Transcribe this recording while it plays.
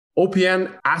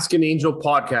OPN Ask an Angel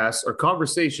podcasts are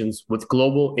conversations with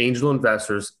global angel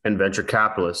investors and venture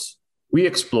capitalists. We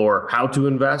explore how to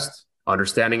invest,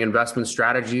 understanding investment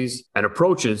strategies, and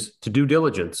approaches to due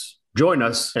diligence. Join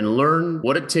us and learn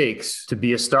what it takes to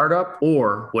be a startup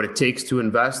or what it takes to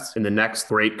invest in the next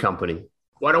great company.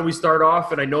 Why don't we start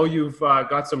off? And I know you've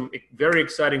got some very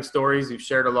exciting stories. You've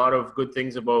shared a lot of good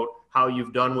things about how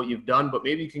you've done what you've done, but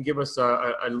maybe you can give us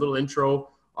a little intro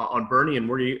on Bernie and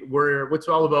what's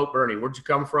all about Bernie. Where'd you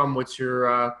come from? What's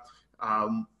your,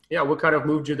 what kind of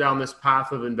moved you down this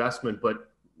path of investment? But,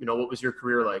 what was your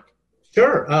career like?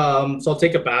 Sure. So I'll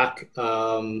take it back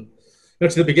to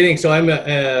the beginning. So I'm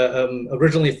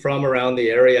originally from around the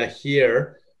area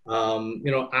here.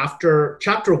 After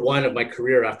chapter one of my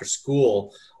career after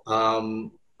school,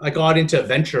 I got into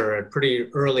venture at a pretty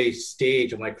early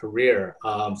stage of my career.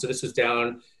 So this was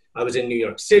I was in New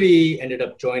York City, ended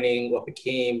up joining what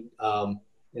became,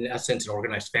 in essence, an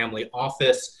organized family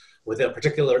office with a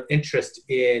particular interest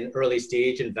in early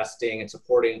stage investing and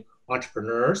supporting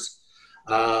entrepreneurs.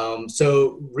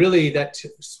 So really that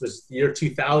was the year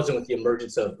 2000 with the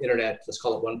emergence of internet, let's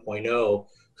call it 1.0,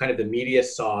 kind of the media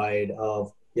side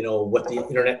of, what the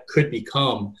internet could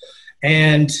become,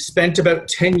 and spent about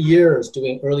 10 years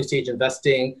doing early stage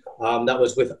investing. That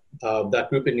was with that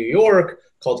group in New York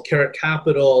called Carrot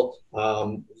Capital.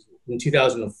 In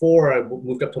 2004, I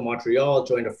moved up to Montreal,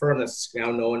 joined a firm that's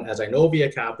now known as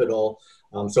Inovia Capital.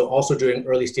 So also doing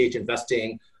early stage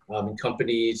investing in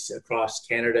companies across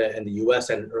Canada and the US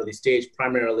at an early stage,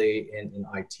 primarily in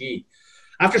IT.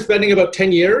 After spending about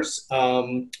 10 years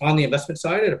on the investment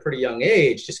side at a pretty young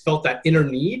age, just felt that inner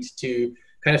need to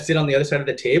kind of sit on the other side of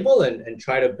the table and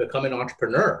try to become an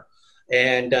entrepreneur.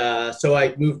 And so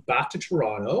I moved back to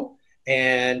Toronto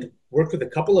and worked with a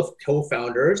couple of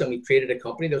co-founders, and we created a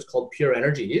company that was called Pure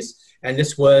Energies. And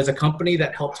this was a company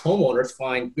that helped homeowners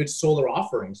find good solar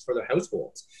offerings for their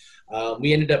households.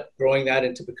 We ended up growing that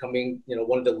into becoming,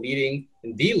 one of the leading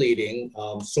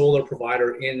solar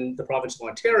provider in the province of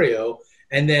Ontario,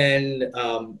 and then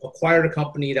acquired a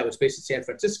company that was based in San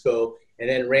Francisco, and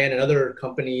then ran another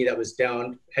company that was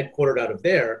headquartered out of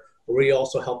there, where we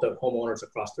also helped out homeowners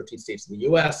across 13 states in the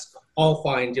US, all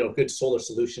find, good solar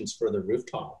solutions for their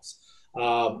rooftops.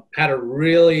 Had a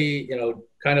really,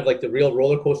 kind of like the real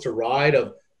roller coaster ride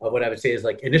of what I would say is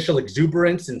like initial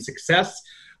exuberance and success,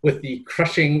 with the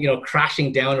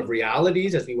crashing down of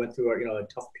realities as we went through our, a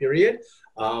tough period.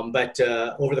 But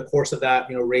over the course of that,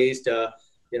 raised,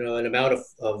 an amount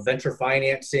of venture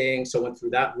financing. So went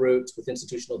through that route with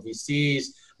institutional VCs,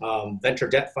 venture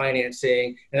debt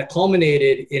financing, and it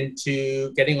culminated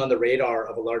into getting on the radar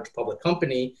of a large public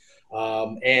company,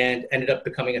 and ended up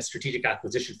becoming a strategic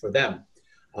acquisition for them.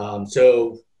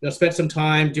 So spent some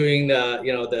time doing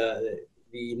the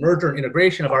merger and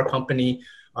integration of our company.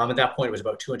 At that point, it was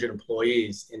about 200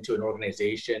 employees into an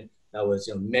organization that was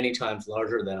many times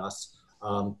larger than us.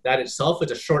 That itself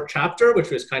was a short chapter, which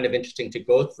was kind of interesting to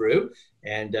go through,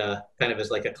 and kind of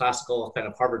as like a classical kind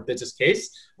of Harvard business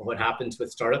case of what happens with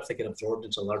startups that get absorbed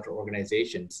into larger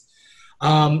organizations.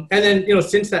 And then,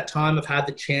 since that time, I've had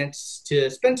the chance to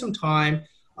spend some time,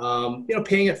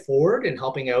 paying it forward and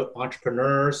helping out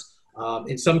entrepreneurs.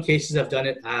 In some cases, I've done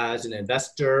it as an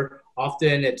investor.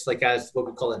 Often it's like as what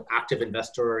we call an active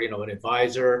investor, an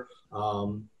advisor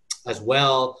as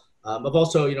well. I've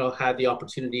also, had the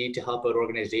opportunity to help out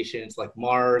organizations like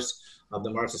Mars, the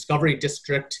Mars Discovery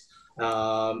District,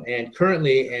 and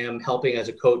currently am helping as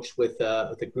a coach with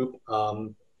a group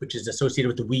which is associated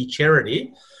with the We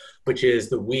Charity, which is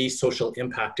the We Social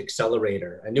Impact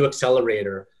Accelerator, a new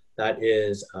accelerator that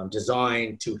is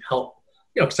designed to help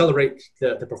accelerate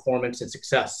the performance and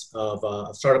success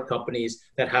of startup companies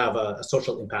that have a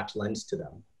social impact lens to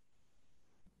them.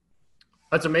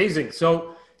 That's amazing.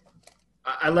 So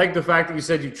I like the fact that you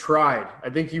said you tried. I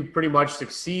think you pretty much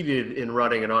succeeded in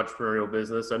running an entrepreneurial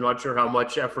business. I'm not sure how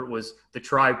much effort was the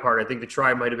try part. I think the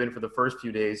try might have been for the first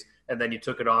few days, and then you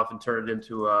took it off and turned it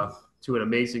into an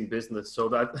amazing business. So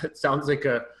that sounds like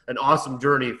an awesome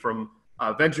journey from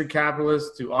venture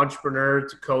capitalist to entrepreneur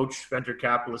to coach, venture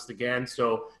capitalist again.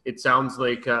 So it sounds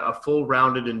like a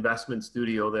full-rounded investment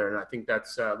studio there, and I think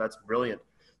that's brilliant.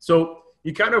 So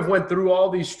you kind of went through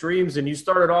all these streams, and you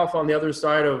started off on the other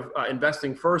side of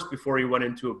investing first before you went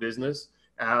into a business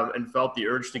and felt the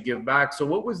urge to give back. So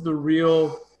what was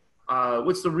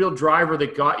what's the real driver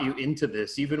that got you into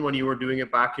this, even when you were doing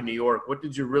it back in New York? What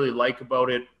did you really like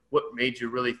about it? What made you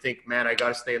really think, man, I got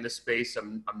to stay in this space.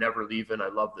 I'm never leaving. I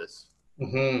love this.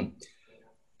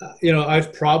 Mm-hmm.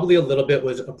 I've probably a little bit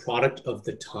was a product of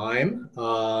the time.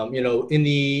 In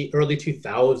the early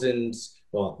 2000s,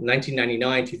 well,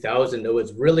 1999, 2000, it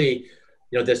was really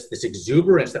this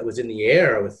exuberance that was in the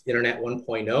air with Internet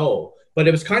 1.0. But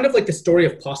it was kind of like the story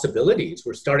of possibilities.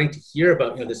 We're starting to hear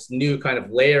about this new kind of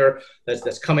layer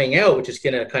that's coming out, which is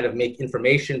going to kind of make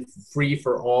information free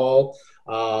for all.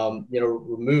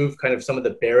 Remove kind of some of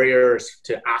the barriers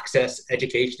to access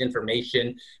education,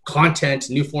 information, content,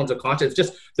 new forms of content. It's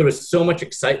just, there was so much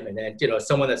excitement. And,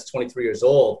 someone that's 23 years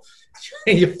old,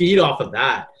 you feed off of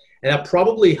that. And that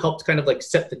probably helped kind of like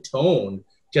set the tone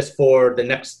just for the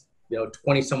next,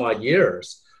 20 some odd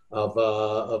years of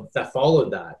that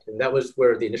followed that. And that was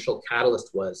where the initial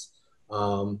catalyst was,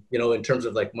 in terms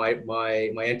of like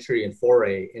my entry and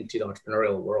foray into the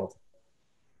entrepreneurial world.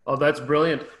 Oh, that's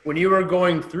brilliant. When you were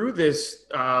going through this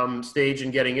stage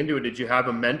and getting into it, did you have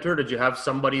a mentor? Did you have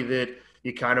somebody that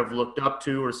you kind of looked up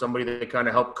to, or somebody that kind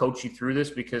of helped coach you through this?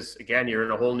 Because again, you're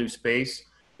in a whole new space.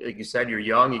 Like you said, you're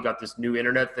young, you got this new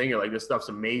internet thing. You're like, this stuff's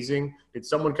amazing. Did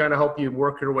someone kind of help you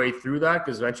work your way through that?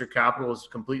 Because venture capital is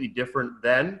completely different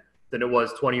then than it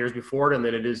was 20 years before and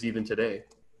than it is even today.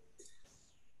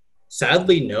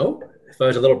 Sadly, no. If I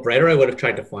was a little brighter, I would have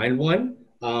tried to find one.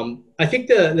 I think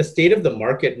the state of the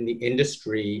market and the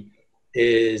industry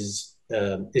is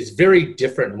very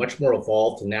different, much more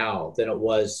evolved now than it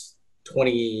was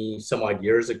 20 some odd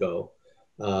years ago,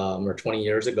 or 20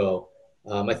 years ago.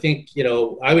 I think,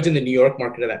 I was in the New York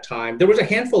market at that time. There was a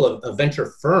handful of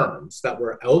venture firms that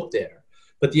were out there,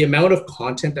 but the amount of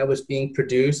content that was being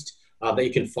produced that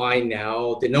you can find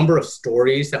now, the number of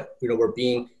stories that, were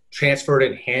being transferred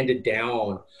and handed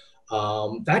down,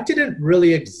 that didn't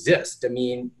really exist. I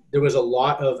mean, there was a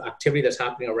lot of activity that's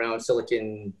happening around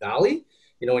Silicon Valley,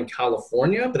 in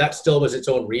California, but that still was its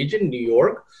own region. New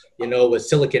York, was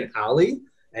Silicon Alley,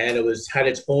 and it had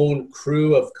its own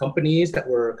crew of companies that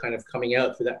were kind of coming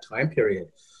out through that time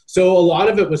period. So a lot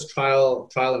of it was trial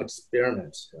and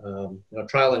experiment,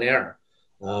 trial and error.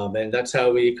 And that's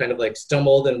how we kind of like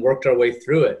stumbled and worked our way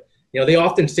through it. They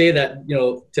often say that,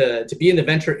 to be in the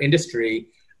venture industry,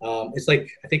 it's like,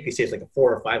 I think they say it's like a $400,000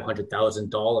 or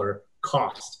 $500,000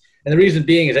 cost. And the reason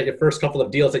being is that your first couple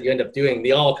of deals that you end up doing,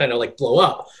 they all kind of like blow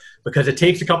up because it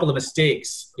takes a couple of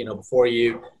mistakes, before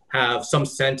you have some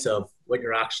sense of what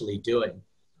you're actually doing.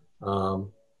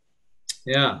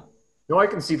 Yeah. No, I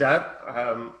can see that.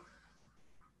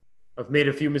 I've made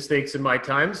a few mistakes in my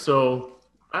time, so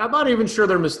I'm not even sure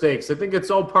they're mistakes. I think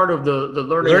it's all part of the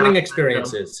learning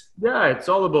experiences. Yeah, it's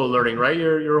all about learning, right?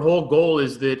 Your whole goal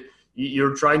is that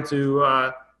you're trying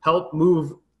to help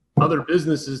move other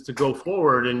businesses to go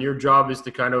forward, and your job is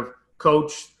to kind of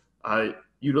coach,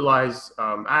 utilize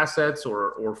assets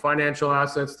or financial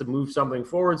assets to move something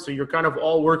forward. So you're kind of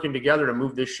all working together to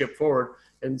move this ship forward.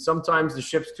 And sometimes the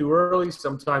ship's too early.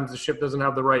 Sometimes the ship doesn't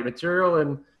have the right material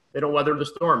and they don't weather the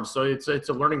storm. So it's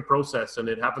a learning process, and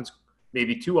it happens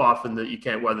maybe too often that you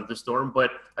can't weather the storm.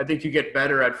 But I think you get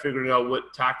better at figuring out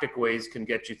what tactic ways can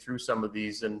get you through some of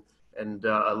these. And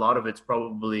a lot of it's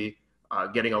probably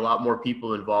getting a lot more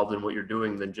people involved in what you're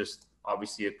doing than just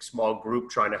obviously a small group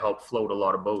trying to help float a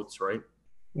lot of boats, right?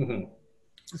 Mm-hmm.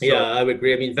 So, yeah, I would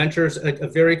agree. I mean, venture is a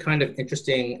very kind of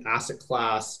interesting asset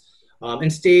class.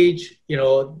 And stage,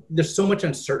 there's so much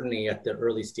uncertainty at the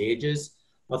early stages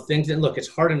of things. And look, it's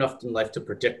hard enough in life to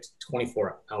predict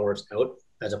 24 hours out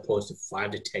as opposed to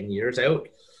 5 to 10 years out.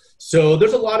 So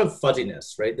there's a lot of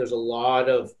fuzziness, right? There's a lot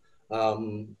of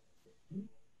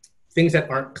things that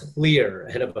aren't clear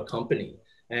ahead of a company.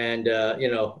 And,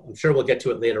 I'm sure we'll get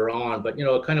to it later on, but,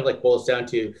 it kind of like boils down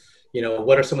to,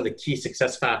 what are some of the key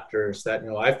success factors that,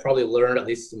 I've probably learned, at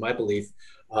least in my belief,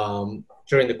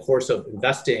 during the course of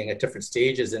investing at different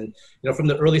stages. And, from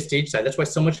the early stage side, that's why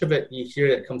so much of it you hear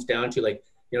that comes down to like,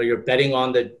 you're betting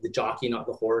on the jockey, not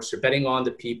the horse. You're betting on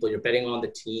the people. You're betting on the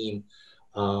team,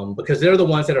 because they're the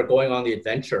ones that are going on the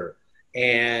adventure.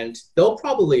 And they'll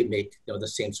probably make the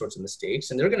same sorts of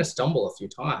mistakes, and they're going to stumble a few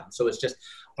times. So it's just,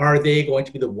 are they going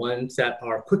to be the ones that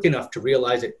are quick enough to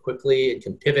realize it quickly and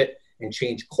can pivot and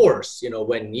change course,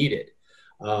 when needed?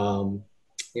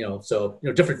 So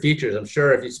different features. I'm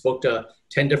sure if you spoke to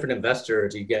 10 different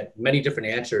investors, you get many different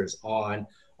answers on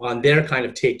their kind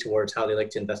of take towards how they like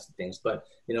to invest in things. But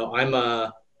I'm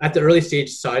at the early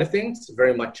stage side of things,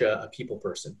 very much a people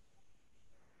person.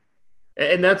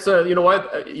 And that's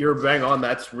you're bang on.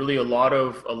 That's really a lot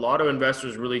of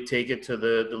investors really take it to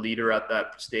the leader at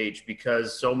that stage,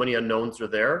 because so many unknowns are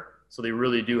there. So they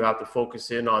really do have to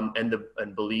focus in on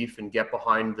and belief and get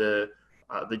behind the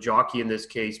jockey in this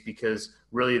case, because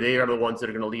really they are the ones that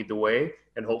are going to lead the way,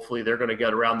 and hopefully they're going to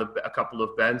get around a couple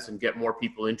of bends and get more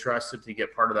people interested to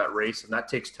get part of that race, and that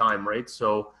takes time, right?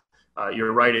 So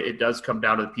you're right, it does come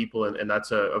down to the people, and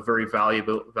that's a very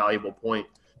valuable point.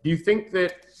 Do you think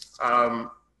that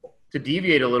to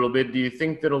deviate a little bit, do you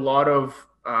think that a lot of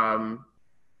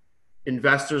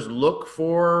investors look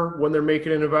for, when they're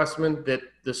making an investment, that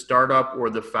the startup or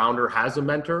the founder has a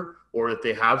mentor, or that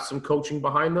they have some coaching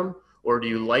behind them? Or do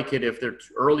you like it if they're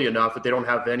early enough that they don't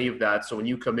have any of that? So when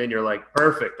you come in, you're like,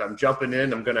 perfect, I'm jumping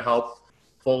in, I'm going to help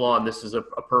full on. This is a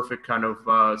perfect kind of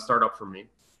startup for me.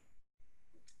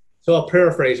 So I'll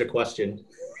paraphrase your question.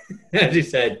 As you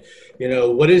said,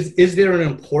 what is there an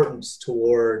importance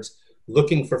towards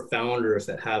looking for founders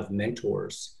that have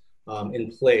mentors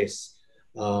in place,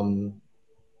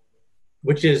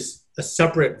 which is a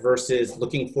separate versus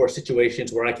looking for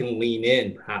situations where I can lean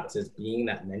in perhaps as being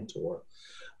that mentor.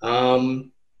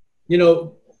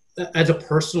 As a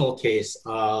personal case,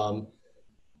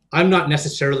 I'm not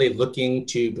necessarily looking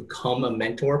to become a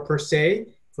mentor per se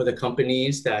for the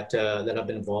companies that I've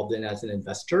been involved in as an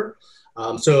investor.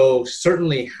 So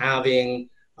certainly having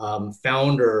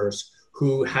founders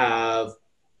who have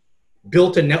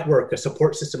built a network, a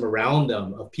support system around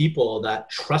them of people that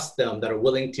trust them, that are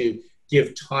willing to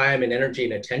give time and energy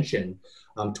and attention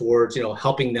towards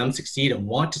helping them succeed and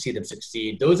want to see them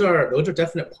succeed. Those are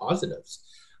definite positives.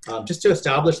 Just to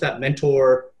establish that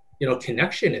mentor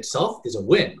connection itself is a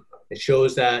win. It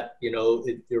shows that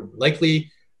you're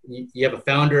likely you have a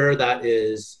founder that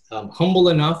is humble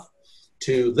enough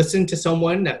to listen to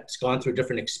someone that's gone through a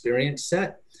different experience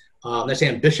set, that's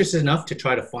ambitious enough to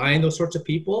try to find those sorts of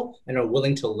people and are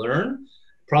willing to learn.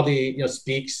 Probably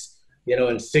speaks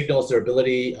and signals their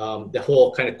ability, the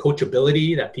whole kind of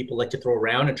coachability that people like to throw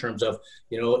around in terms of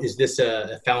is this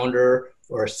a founder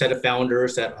or a set of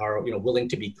founders that are willing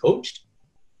to be coached.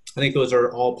 I think those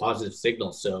are all positive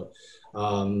signals. So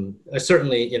I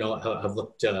certainly have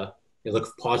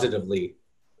looked positively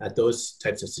at those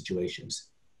types of situations.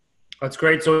 That's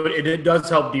great. So it does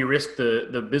help de-risk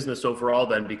the business overall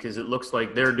then, because it looks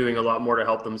like they're doing a lot more to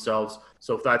help themselves.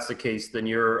 So if that's the case, then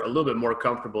you're a little bit more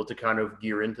comfortable to kind of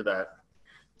gear into that.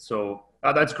 So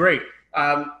that's great.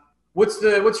 What's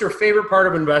your favorite part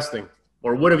of investing,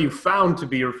 or what have you found to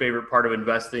be your favorite part of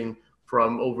investing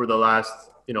from over the last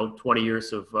 20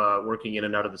 years of working in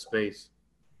and out of the space?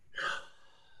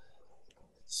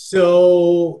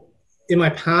 So in my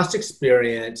past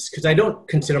experience, because I don't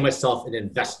consider myself an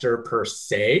investor per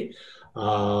se,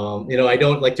 I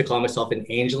don't like to call myself an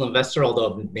angel investor,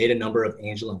 although I've made a number of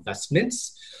angel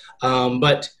investments.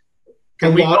 But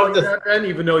can we call you that then,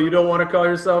 even though you don't want to call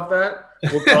yourself that?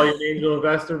 We'll call you an angel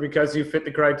investor because you fit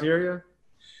the criteria?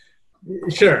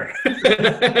 Sure.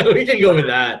 We can go with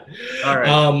that. All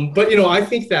right. But I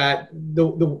think that the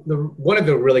one of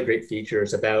the really great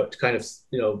features about kind of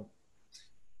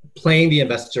playing the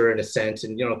investor in a sense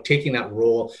and taking that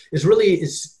role is really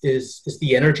is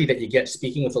the energy that you get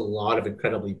speaking with a lot of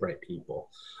incredibly bright people.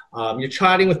 You're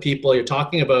chatting with people, you're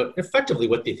talking about effectively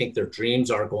what they think their dreams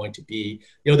are going to be.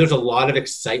 There's a lot of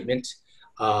excitement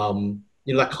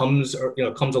that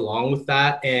comes along with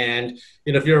that, and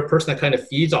if you're a person that kind of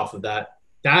feeds off of that,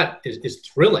 that is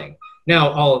thrilling.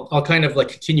 Now I'll kind of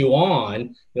continue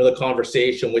on the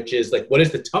conversation, which is what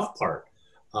is the tough part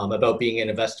about being an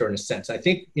investor in a sense. I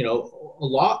think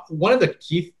one of the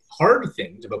key hard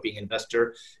things about being an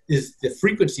investor is the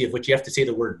frequency of which you have to say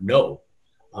the word no.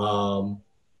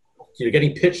 You're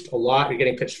getting pitched a lot, you're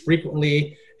getting pitched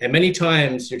frequently, and many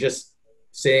times you're just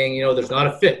saying, there's not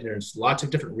a fit. There's lots of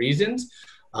different reasons.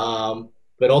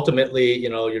 But ultimately,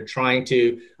 you're trying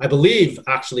to, I believe,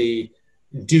 actually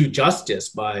do justice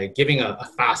by giving a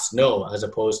fast no as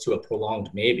opposed to a prolonged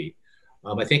maybe.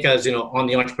 I think as, on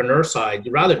the entrepreneur side,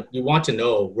 you want to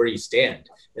know where you stand.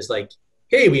 It's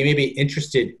hey, we may be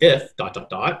interested if ...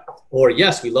 or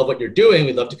yes, we love what you're doing,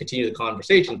 we'd love to continue the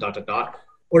conversation ...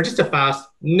 or just a fast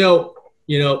no,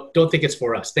 don't think it's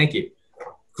for us, thank you.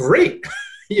 Great.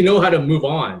 You know how to move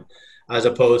on, as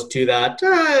opposed to that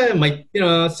it might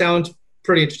sounds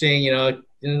pretty interesting,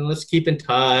 let's keep in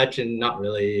touch, and not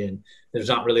really, and there's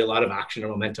not really a lot of action or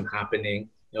momentum happening.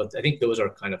 I think those are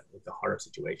kind of the harder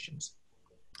situations.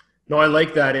 No, I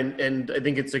like that, and I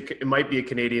think it might be a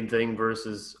Canadian thing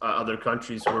versus other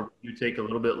countries where you take a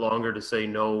little bit longer to say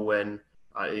no when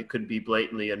it could be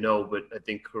blatantly a no, but I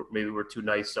think maybe we're too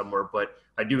nice somewhere. But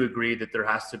I do agree that there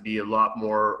has to be a lot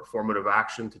more formative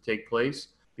action to take place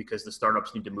because the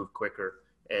startups need to move quicker.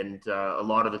 And a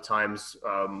lot of the times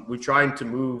we're trying to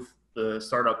move the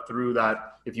startup through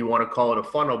that, if you want to call it a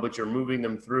funnel, but you're moving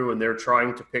them through and they're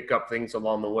trying to pick up things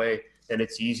along the way. And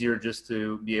it's easier just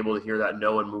to be able to hear that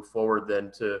no and move forward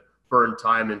than to burn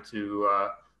time and to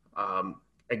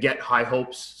get high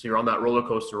hopes. So you're on that roller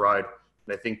coaster ride.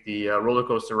 And I think the roller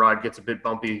coaster ride gets a bit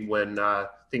bumpy when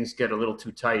things get a little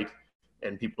too tight.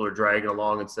 and people are dragging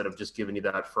along instead of just giving you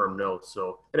that firm no.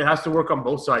 So, and it has to work on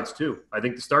both sides too. I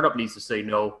think the startup needs to say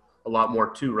no a lot more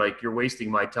too, right? You're wasting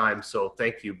my time, so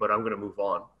thank you, but I'm going to move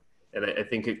on. And I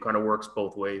think it kind of works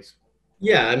both ways.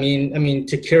 Yeah, I mean,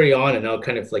 to carry on, and I'll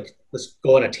kind of like, let's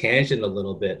go on a tangent a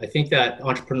little bit. I think that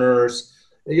entrepreneurs,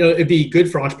 it'd be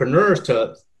good for entrepreneurs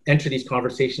to enter these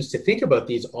conversations, to think about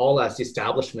these all as the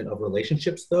establishment of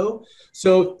relationships, though.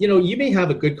 So, you may have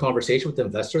a good conversation with the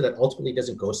investor that ultimately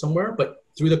doesn't go somewhere, but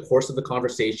through the course of the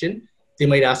conversation, they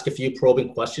might ask a few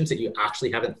probing questions that you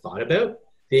actually haven't thought about.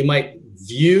 They might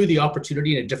view the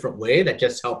opportunity in a different way that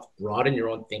just helps broaden your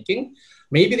own thinking.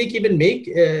 Maybe they can even make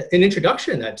an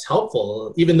introduction that's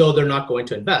helpful, even though they're not going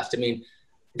to invest. I mean,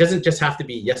 it doesn't just have to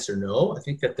be yes or no. I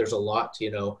think that there's a lot,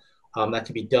 that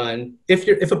can be done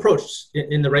if approached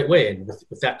in the right way and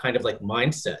with that kind of like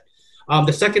mindset.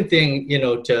 The second thing,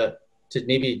 to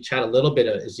maybe chat a little bit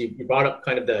is you brought up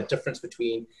kind of the difference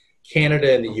between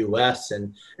Canada and the US,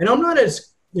 and I'm not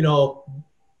as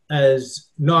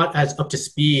not as up to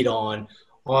speed on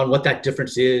what that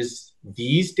difference is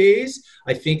these days.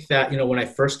 I think that, when I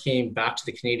first came back to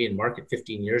the Canadian market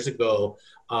 15 years ago,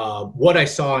 what I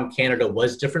saw in Canada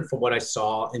was different from what I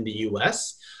saw in the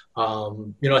US.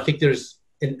 I think there's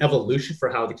an evolution for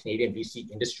how the Canadian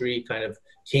VC industry kind of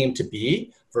came to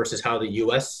be versus how the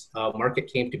US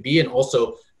market came to be, and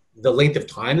also the length of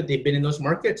time that they've been in those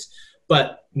markets.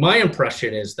 But my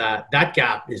impression is that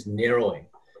gap is narrowing.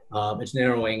 It's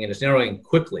narrowing, and it's narrowing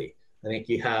quickly. I think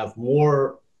you have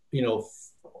more,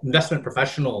 investment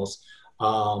professionals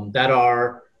that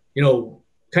are,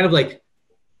 kind of like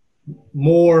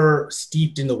more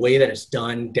steeped in the way that it's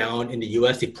done down in the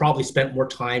US. They probably spent more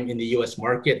time in the US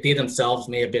market. They themselves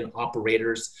may have been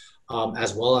operators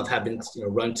as well, have been,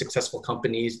 run successful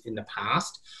companies in the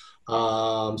past.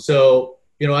 So,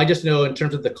 I just know in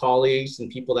terms of the colleagues and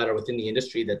people that are within the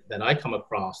industry that I come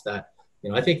across that,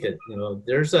 I think that,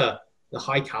 there's the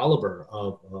high caliber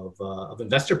of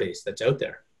investor base that's out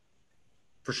there.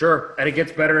 For sure. And it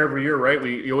gets better every year, right?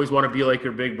 You always want to be like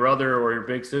your big brother or your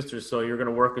big sister. So you're going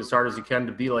to work as hard as you can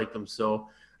to be like them. So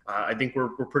I think we're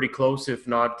pretty close, if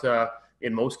not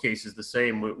in most cases the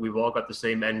same. We've all got the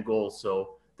same end goal.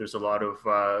 So there's a lot of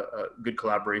good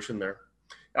collaboration there.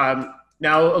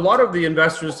 Now, a lot of the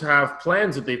investors have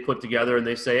plans that they put together, and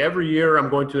they say every year I'm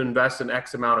going to invest in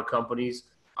X amount of companies.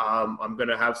 I'm going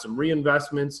to have some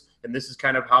reinvestments, and this is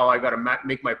kind of how I got to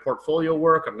make my portfolio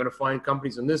work. I'm going to find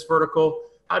companies in this vertical.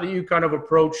 How do you kind of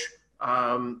approach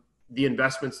the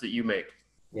investments that you make?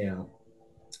 Yeah,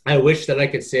 I wish that I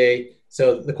could say,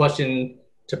 so the question,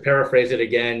 to paraphrase it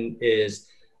again, is,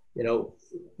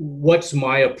 what's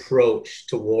my approach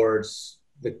towards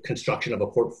the construction of a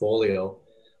portfolio,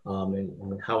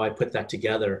 and how I put that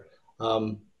together?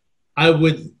 I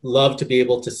would love to be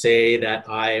able to say that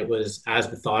I was as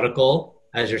methodical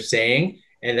as you're saying,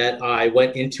 and that I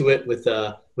went into it with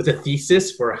a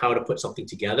thesis for how to put something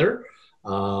together.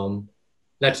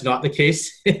 That's not the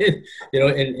case.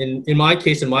 In my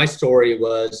case, in my story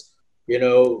was,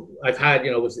 I've had,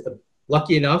 was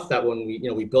lucky enough that when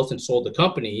we built and sold the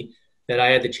company, that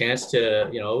I had the chance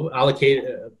to, allocate,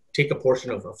 take a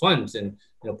portion of funds and,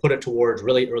 put it towards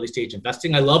really early stage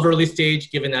investing. I love early stage,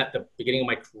 given that the beginning of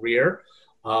my career,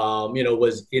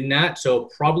 was in that. So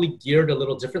probably geared a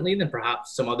little differently than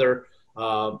perhaps some other,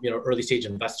 early stage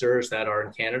investors that are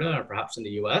in Canada or perhaps in the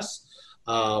US.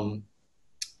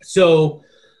 So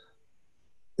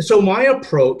my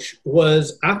approach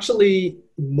was actually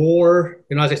more,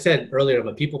 as I said earlier, I'm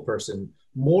a people person.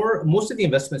 Most of the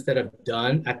investments that I've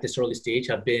done at this early stage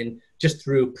have been just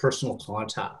through personal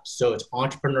contacts. So it's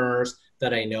entrepreneurs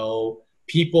that I know,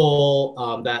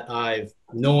 people that I've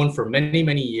known for many,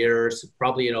 many years,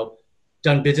 probably,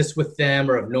 done business with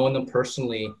them or have known them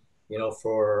personally,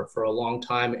 for a long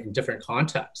time in different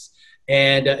contexts.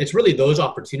 And it's really those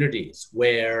opportunities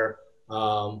where,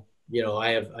 I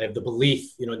have the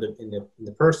belief, in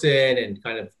the person and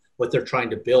kind of what they're trying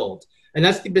to build. And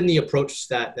that's been the approach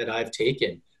that I've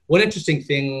taken. One interesting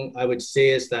thing I would say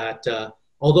is that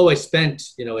although I spent,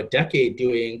 a decade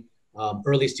doing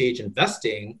early stage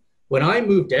investing, when I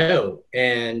moved out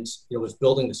and was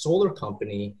building the solar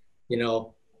company,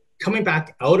 coming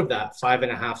back out of that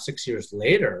 5.5, 6 years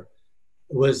later,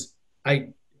 I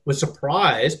was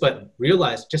surprised, but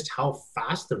realized just how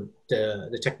fast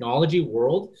the technology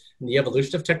world and the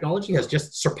evolution of technology has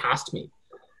just surpassed me.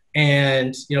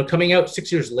 And, coming out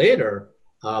 6 years later,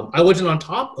 I wasn't on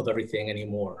top of everything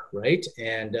anymore, right?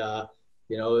 And,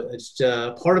 it's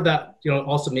part of that,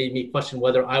 also made me question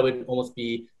whether I would almost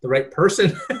be the right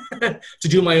person to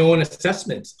do my own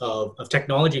assessments of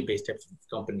technology-based types of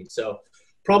companies. So,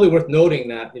 probably worth noting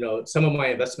that, some of my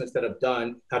investments that I've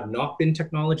done have not been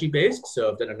technology based.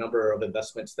 So I've done a number of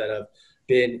investments that have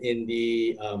been in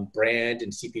the brand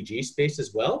and CPG space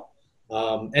as well.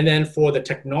 And then for the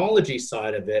technology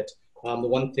side of it, the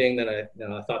one thing that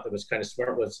I thought that was kind of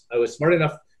smart was I was smart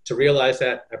enough to realize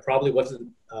that I probably wasn't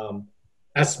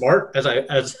as smart as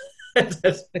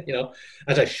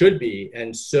as I should be.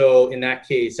 And so in that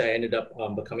case, I ended up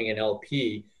becoming an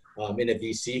LP in a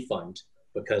VC fund,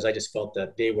 because I just felt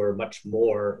that they were much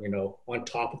more, on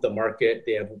top of the market.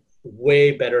 They have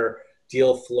way better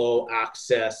deal flow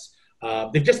access.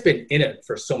 They've just been in it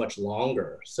for so much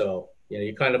longer. So,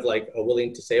 you kind of like are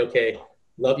willing to say, okay,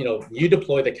 you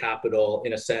deploy the capital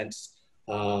in a sense.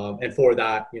 And for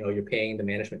that, you're paying the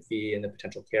management fee and the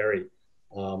potential carry.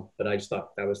 But I just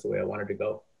thought that was the way I wanted to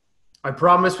go. I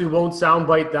promise we won't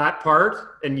soundbite that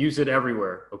part and use it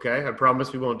everywhere. Okay. I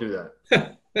promise we won't do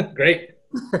that. Great.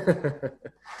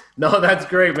 No, that's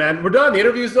great, man. We're done. The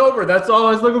interview's over. That's all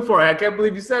I was looking for. I can't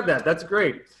believe you said that. That's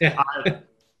great. Yeah.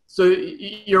 So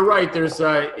you're right. There's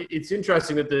it's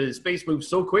interesting that the space moves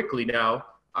so quickly now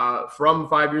from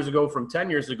 5 years ago, from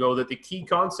 10 years ago, that the key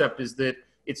concept is that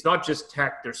it's not just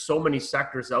tech. There's so many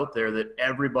sectors out there that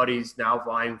everybody's now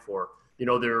vying for.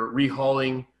 They're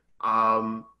rehauling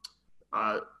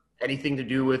anything to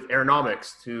do with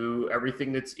aeronautics to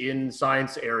everything that's in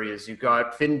science areas. You've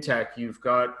got fintech, you've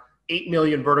got 8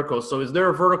 million verticals. So is there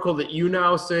a vertical that you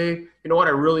now say, you know what,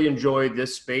 I really enjoyed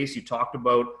this space? You talked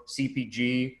about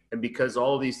CPG, and because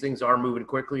all of these things are moving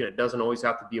quickly and it doesn't always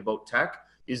have to be about tech,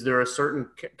 is there a certain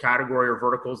category or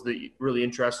verticals that really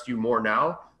interest you more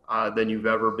now than you've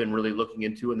ever been really looking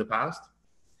into in the past?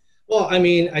 Well, I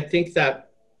mean, I think that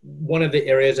one of the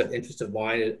areas of interest of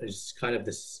mine is kind of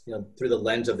this, through the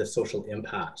lens of the social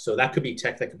impact. So that could be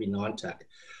tech, that could be non-tech,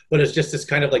 but it's just this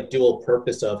kind of like dual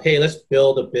purpose of, hey, let's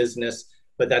build a business,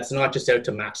 but that's not just out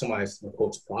to maximize, in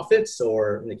quotes, profits,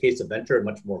 or in the case of venture,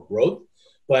 much more growth,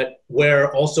 but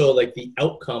where also like the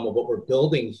outcome of what we're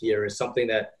building here is something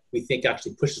that we think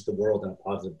actually pushes the world in a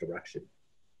positive direction.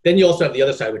 Then you also have the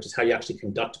other side, which is how you actually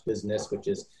conduct business, which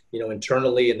is,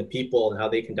 internally, and the people and how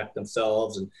they conduct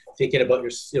themselves, and thinking about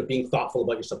your, being thoughtful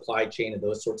about your supply chain and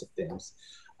those sorts of things.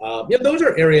 Those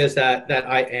are areas that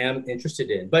I am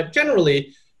interested in. But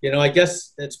generally, I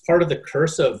guess it's part of the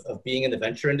curse of being in the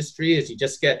venture industry is you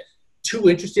just get too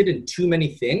interested in too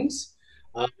many things.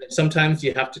 Sometimes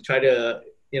you have to try to,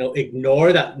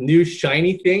 ignore that new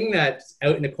shiny thing that's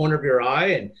out in the corner of your eye,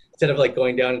 and instead of like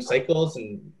going down in cycles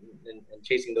and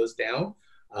chasing those down.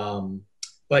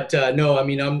 No, I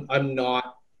mean, I'm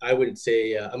not, I would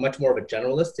say I'm much more of a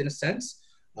generalist in a sense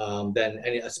than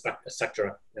a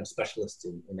sector specialist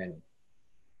in any.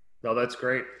 No, that's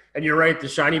great. And you're right. The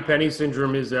shiny penny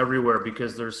syndrome is everywhere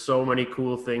because there's so many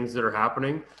cool things that are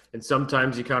happening. And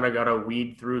sometimes you kind of got to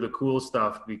weed through the cool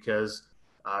stuff, because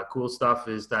cool stuff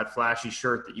is that flashy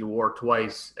shirt that you wore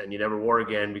twice and you never wore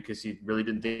again because you really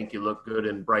didn't think you looked good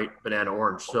in bright banana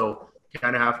orange. So you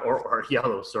kind of have, or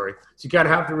yellow, sorry. So you kind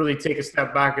of have to really take a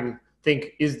step back and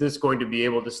think, is this going to be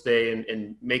able to stay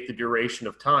and make the duration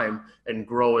of time and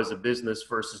grow as a business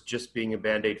versus just being a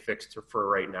Band-Aid fix for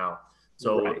right now?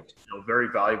 So, right. Very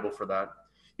valuable for that.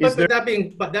 But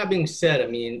that being said, I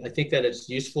mean, I think that it's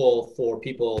useful for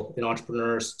people and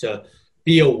entrepreneurs to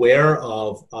be aware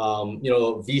of,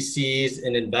 VCs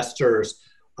and investors,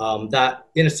 that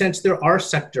in a sense, there are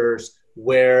sectors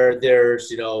where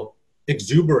there's,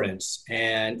 exuberance.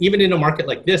 And even in a market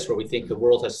like this, where we think the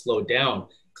world has slowed down,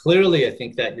 clearly, I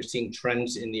think that you're seeing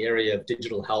trends in the area of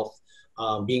digital health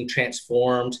being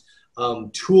transformed,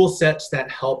 tool sets that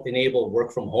help enable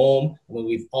work from home. I mean,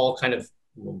 we've all kind of,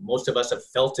 most of us have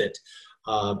felt it.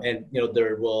 And,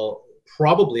 there will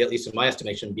probably, at least in my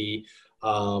estimation, be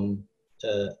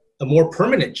a more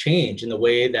permanent change in the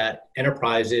way that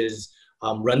enterprises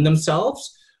run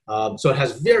themselves. So it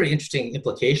has very interesting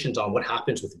implications on what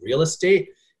happens with real estate.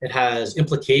 It has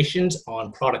implications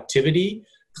on productivity.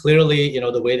 Clearly,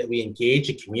 the way that we engage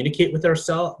and communicate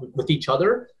with each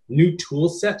other, new tool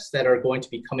sets that are going to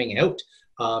be coming out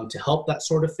to help that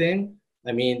sort of thing.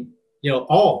 I mean,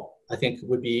 all I think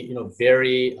would be,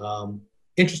 very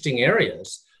interesting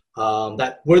areas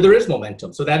that where there is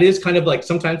momentum. So that is kind of like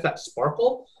sometimes that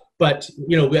sparkle. But,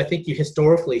 I think you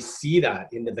historically see that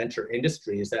in the venture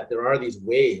industry, is that there are these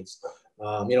waves.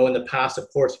 In the past, of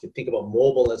course, you could think about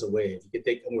mobile as a wave. You could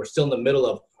think, and we're still in the middle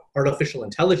of artificial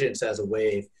intelligence as a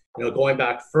wave. Going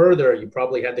back further, you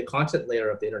probably had the content layer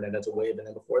of the internet as a wave. And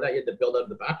then before that, you had to build out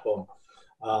the backbone.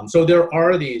 So there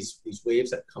are these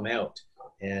waves that come out.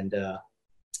 And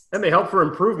they help for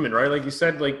improvement, right? Like you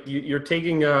said, like you're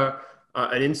taking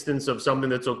an instance of something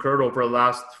that's occurred over the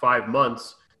last 5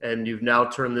 months. and you've now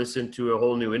turned this into a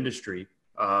whole new industry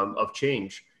of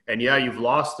change. And yeah, you've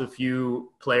lost a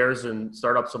few players and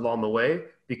startups along the way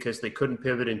because they couldn't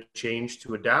pivot and change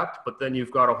to adapt. But then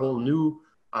you've got a whole new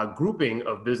grouping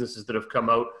of businesses that have come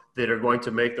out that are going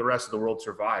to make the rest of the world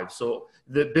survive. So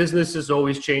the business is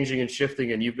always changing and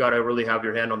shifting, and you've got to really have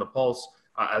your hand on the pulse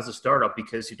as a startup,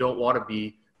 because you don't want to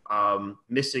be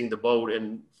missing the boat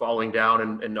and falling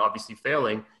down and obviously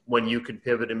failing when you could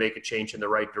pivot and make a change in the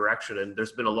right direction. And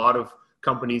there's been a lot of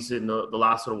companies in the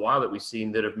last little while that we've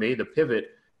seen that have made the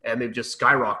pivot, and they've just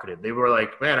skyrocketed. They were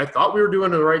like, man, I thought we were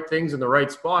doing the right things in the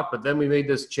right spot, but then we made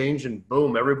this change and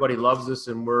boom, everybody loves us,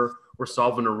 and we're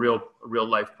solving a real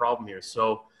life problem here.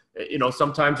 So,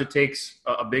 sometimes it takes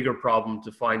a bigger problem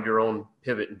to find your own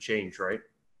pivot and change, right?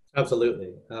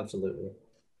 Absolutely.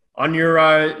 On your,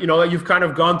 you've kind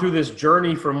of gone through this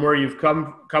journey from where you've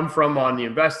come from on the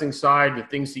investing side, the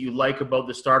things that you like about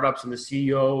the startups and the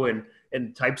CEO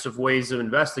and types of ways of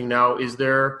investing. Now, is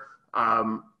there,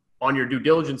 on your due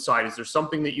diligence side, is there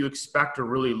something that you expect to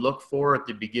really look for at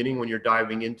the beginning when you're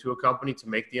diving into a company to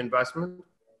make the investment?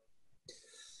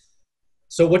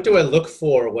 So what do I look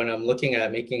for when I'm looking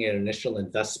at making an initial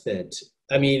investment?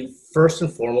 I mean, first and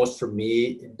foremost for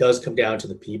me, it does come down to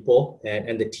the people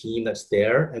and the team that's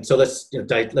there. And so let's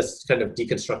kind of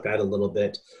deconstruct that a little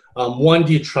bit. One,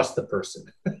 do you trust the person?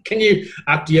 Do you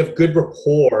have good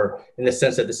rapport in the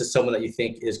sense that this is someone that you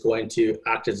think is going to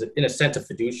act as, in a sense, a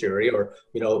fiduciary, or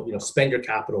spend your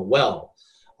capital well?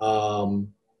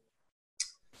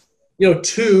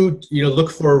 Two, look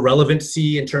for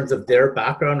relevancy in terms of their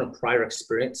background and prior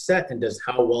experience set, and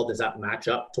how well does that match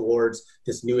up towards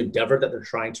this new endeavor that they're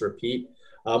trying to repeat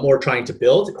or trying to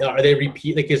build? Are they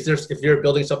repeat? Like, if you're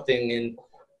building something in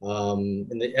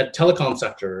the telecom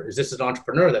sector, is this an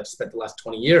entrepreneur that spent the last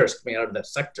 20 years coming out of that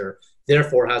sector,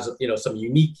 therefore has some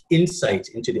unique insight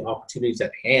into the opportunities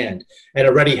at hand, and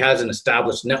already has an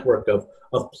established network of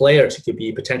players who could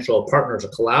be potential partners or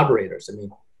collaborators? I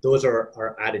mean, those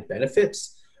are added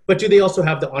benefits. But do they also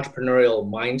have the entrepreneurial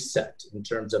mindset in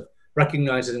terms of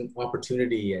recognizing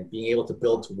opportunity and being able to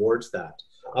build towards that?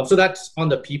 So that's on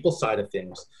the people side of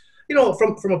things.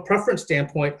 From a preference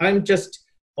standpoint, I'm just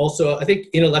also, I think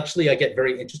intellectually I get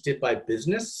very interested by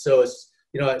business. So it's,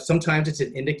 sometimes it's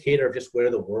an indicator of just where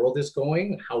the world is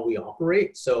going, how we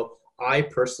operate. So I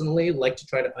personally like to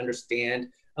try to understand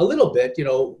a little bit,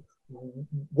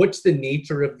 what's the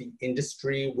nature of the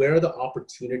industry? Where are the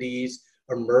opportunities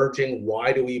emerging?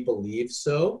 Why do we believe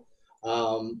so?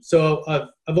 So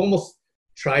I've almost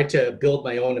tried to build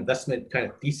my own investment kind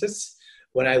of thesis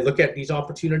when I look at these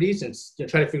opportunities, and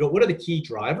try to figure out what are the key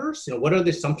drivers. What are the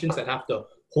assumptions that have to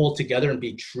hold together and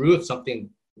be true if something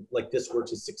like this were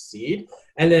to succeed?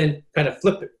 And then kind of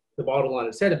flip the bottle on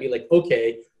its head and be like,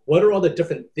 okay, what are all the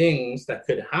different things that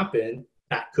could happen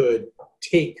that could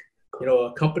take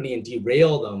a company and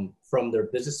derail them from their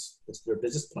business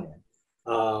plan?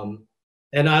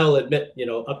 And I'll admit,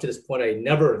 up to this point, I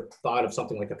never thought of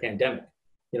something like a pandemic,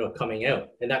 coming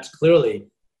out. And that's clearly,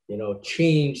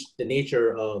 changed the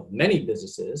nature of many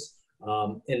businesses,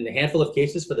 in a handful of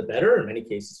cases for the better, in many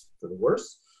cases for the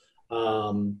worse.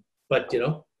 But,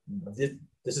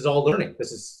 this is all learning.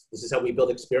 This is how we build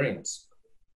experience.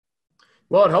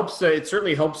 Well, it helps. It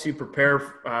certainly helps you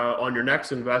prepare on your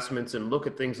next investments and look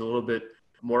at things a little bit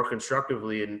more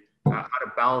constructively, and how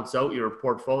to balance out your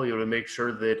portfolio to make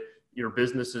sure that your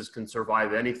businesses can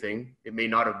survive anything. It may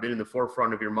not have been in the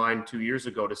forefront of your mind 2 years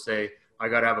ago to say, I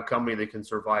got to have a company that can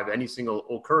survive any single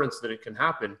occurrence that it can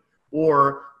happen.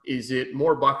 Or is it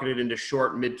more bucketed into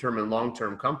short, midterm, and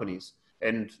long-term companies?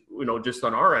 And, just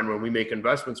on our end, when we make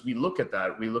investments, we look at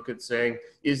that. We look at saying,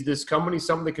 is this company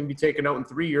something that can be taken out in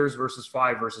 3 years versus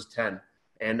 5 versus 10?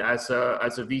 And as a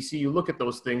VC, you look at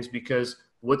those things because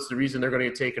what's the reason they're going to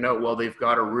get taken out? Well, they've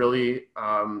got a really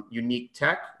unique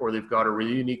tech, or they've got a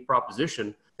really unique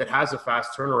proposition that has a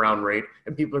fast turnaround rate,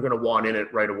 and people are going to want in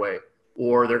it right away,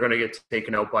 or they're going to get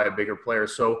taken out by a bigger player.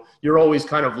 So you're always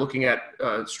kind of looking at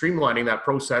streamlining that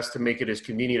process to make it as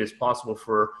convenient as possible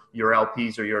for your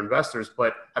LPs or your investors.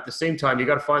 But at the same time, you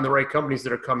got to find the right companies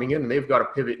that are coming in, and they've got to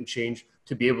pivot and change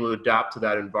to be able to adapt to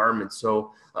that environment.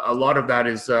 So a lot of that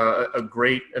is a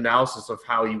great analysis of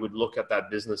how you would look at that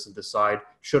business and decide,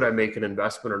 should I make an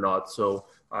investment or not? So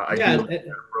I do like that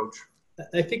approach.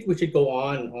 I think we should go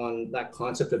on that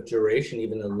concept of duration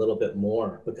even a little bit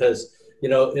more, because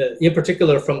in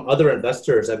particular from other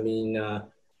investors, I mean,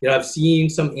 I've seen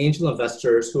some angel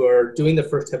investors who are doing the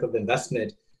first type of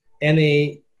investment, and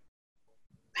they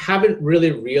haven't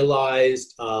really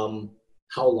realized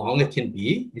how long it can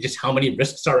be and just how many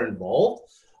risks are involved.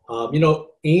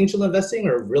 Angel investing,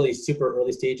 or really super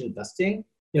early stage investing,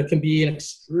 can be an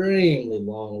extremely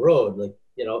long road. Like,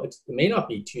 it may not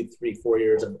be 2, 3, 4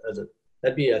 years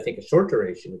that'd be, I think, a short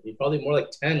duration. It'd be probably more like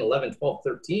 10, 11, 12,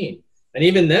 13. And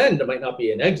even then there might not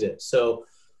be an exit. So,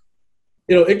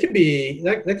 it could be,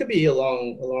 that could be a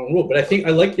long road, but I think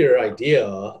I like your idea,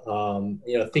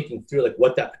 thinking through like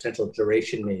what that potential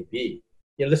duration may be.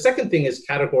 The second thing is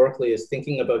categorically is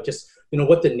thinking about just,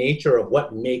 what the nature of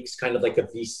what makes kind of like a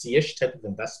VC-ish type of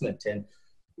investment. And,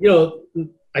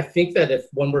 I think that if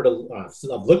one were to,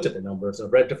 I've looked at the numbers,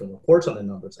 I've read different reports on the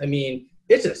numbers. I mean,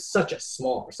 it's such a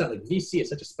small percent. Like VC is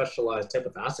such a specialized type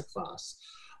of asset class.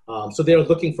 So they're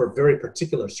looking for very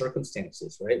particular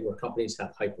circumstances, right? Where companies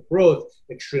have hyper growth,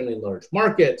 extremely large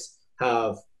markets,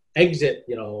 have exit,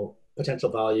 potential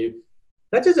value.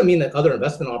 That doesn't mean that other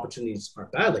investment opportunities are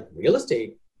bad, like real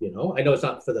estate. I know it's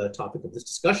not for the topic of this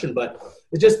discussion, but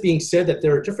it's just being said that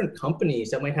there are different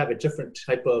companies that might have a different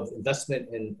type of investment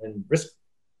and risk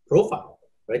profile,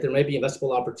 right? There may be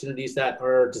investable opportunities that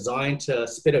are designed to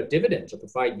spit out dividends or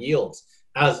provide yields.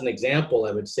 As an example,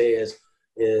 I would say is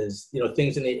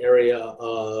things in the area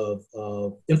of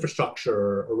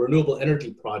infrastructure or renewable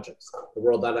energy projects, the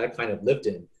world that I kind of lived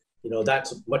in.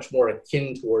 That's much more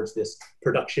akin towards this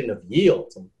production of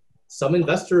yield. And some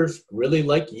investors really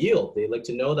like yield. They like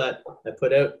to know that I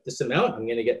put out this amount, I'm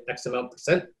going to get X amount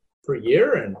percent per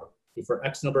year and for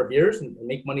X number of years and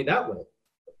make money that way.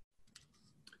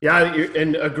 Yeah,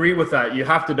 and agree with that. You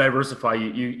have to diversify.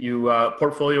 You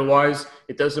portfolio-wise,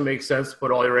 it doesn't make sense to put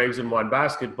all your eggs in one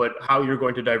basket, but how you're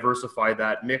going to diversify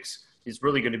that mix is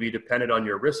really going to be dependent on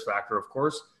your risk factor, of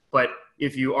course. But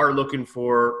if you are looking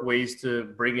for ways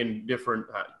to bring in different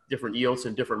yields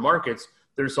in different markets,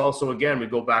 there's also, again, we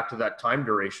go back to that time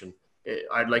duration.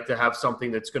 I'd like to have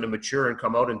something that's going to mature and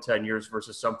come out in 10 years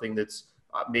versus something that's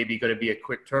maybe going to be a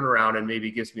quick turnaround and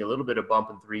maybe gives me a little bit of bump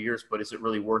in 3 years, but is it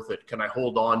really worth it? Can I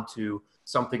hold on to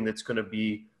something that's going to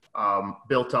be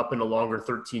built up in a longer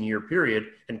 13-year period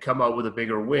and come out with a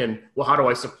bigger win? Well, how do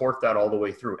I support that all the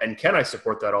way through? And can I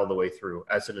support that all the way through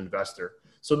as an investor?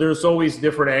 So there's always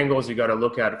different angles you got to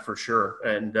look at it for sure.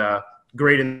 And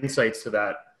great insights to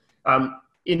that.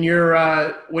 In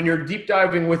your when you're deep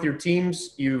diving with your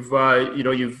teams, you've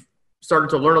started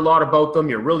to learn a lot about them.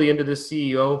 You're really into this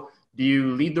CEO. Do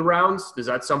you lead the rounds? Is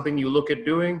that something you look at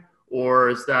doing? Or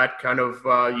is that kind of,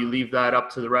 you leave that up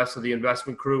to the rest of the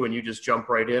investment crew and you just jump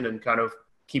right in and kind of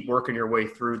keep working your way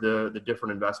through the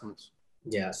different investments?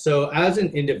 Yeah, so as an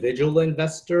individual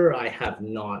investor, I have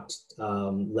not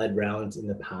led rounds in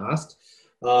the past.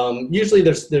 Usually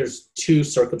there's two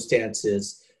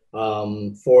circumstances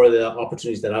for the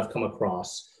opportunities that I've come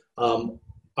across.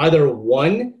 Either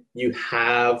one, you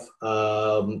have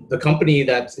the company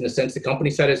that's, in a sense, the company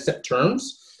side has set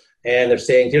terms and they're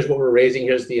saying, here's what we're raising,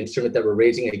 here's the instrument that we're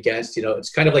raising against.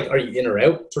 It's kind of like, are you in or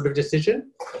out sort of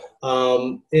decision.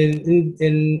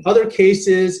 In other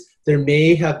cases, there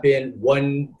may have been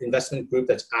one investment group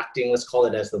that's acting, let's call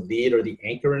it as the lead or the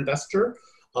anchor investor.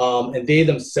 And they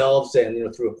themselves,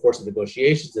 and through a course of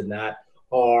negotiations and that,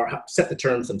 have set the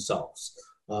terms themselves.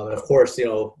 And of course,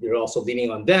 you're also leaning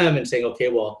on them and saying, okay,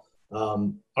 well,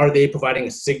 are they providing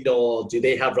a signal? Do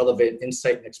they have relevant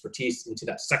insight and expertise into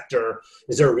that sector?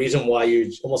 Is there a reason why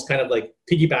you almost kind of like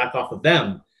piggyback off of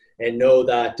them and know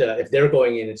that if they're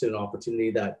going into an opportunity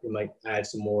that it might add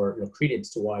some more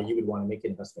credence to why you would want to make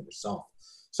an investment yourself?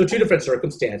 So two different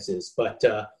circumstances, but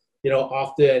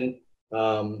often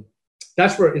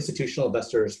that's where institutional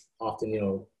investors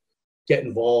often get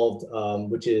involved,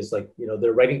 which is like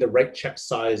they're writing the right check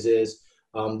sizes.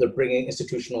 They're bringing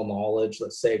institutional knowledge,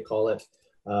 let's say, call it,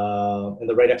 and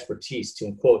the right expertise to,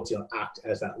 in quotes, act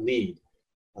as that lead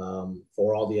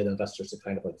for all the other investors to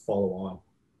kind of like follow on.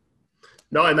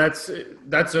 No, and that's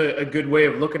a good way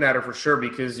of looking at it for sure,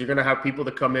 because you're going to have people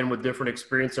that come in with different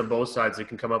experience on both sides. They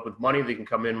can come up with money, they can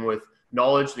come in with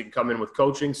knowledge, they can come in with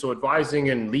coaching. So advising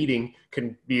and leading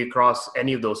can be across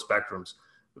any of those spectrums.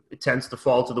 It tends to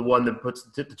fall to the one that puts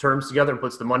the terms together and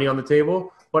puts the money on the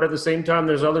table. But at the same time,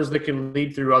 there's others that can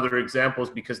lead through other examples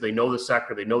because they know the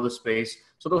sector, they know the space.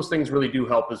 So those things really do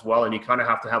help as well. And you kind of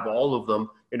have to have all of them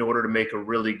in order to make a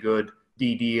really good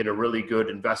DD and a really good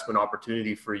investment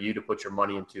opportunity for you to put your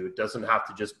money into. It doesn't have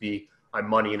to just be I'm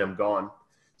money and I'm gone.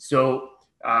 So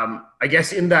I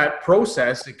guess in that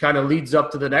process, it kind of leads up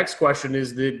to the next question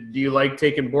is that, do you like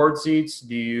taking board seats?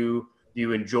 Do you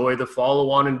enjoy the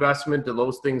follow-on investment? Do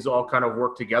those things all kind of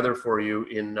work together for you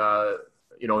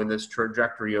in this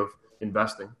trajectory of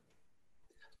investing?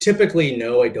 Typically,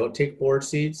 no, I don't take board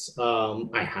seats.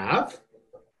 I'm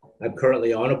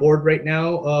currently on a board right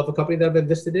now of a company that I've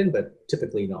invested in, but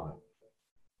typically not.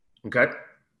 Okay.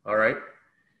 All right.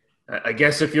 I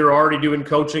guess if you're already doing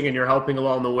coaching and you're helping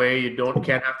along the way, you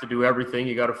can't have to do everything.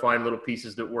 You got to find little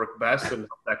pieces that work best and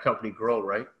help that company grow,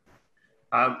 right?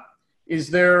 Is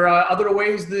there other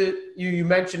ways that you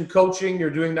mentioned coaching? You're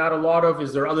doing that a lot of.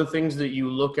 Is there other things that you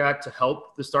look at to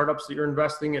help the startups that you're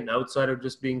investing in outside of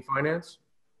just being finance?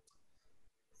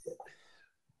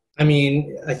 I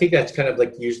mean, I think that's kind of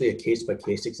like usually a case by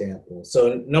case example.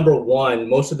 So number one,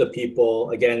 most of the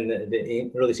people, again, the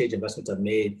early stage investments I've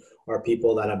made are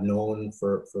people that I've known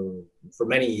for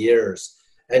many years.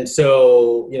 And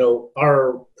so, you know,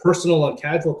 our personal and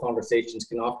casual conversations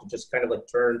can often just kind of like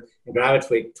turn and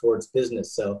gravitate towards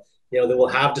business. So, you know, they will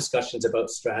have discussions about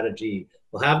strategy.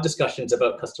 We'll have discussions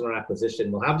about customer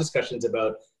acquisition. We'll have discussions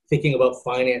about thinking about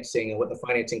financing and what the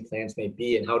financing plans may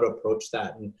be and how to approach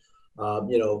that. And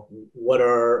you know,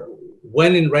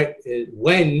 when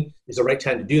is the right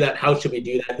time to do that? How should we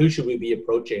do that? Who should we be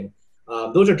approaching?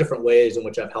 Those are different ways in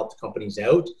which I've helped companies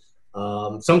out.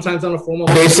 Sometimes on a formal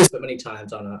basis, but many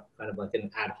times on a kind of like an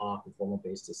ad hoc and formal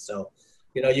basis. So,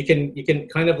 you know, you can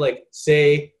kind of like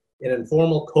say an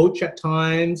informal coach at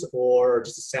times or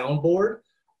just a soundboard.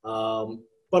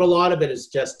 But a lot of it is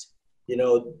just, you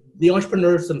know, the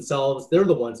entrepreneurs themselves, they're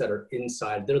the ones that are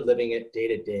inside. They're living it day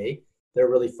to day. They're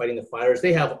really fighting the fires.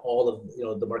 They have all of, you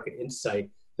know, the market insight.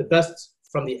 The best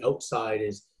from the outside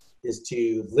is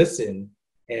to listen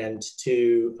and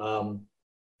to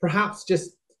perhaps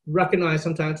just recognize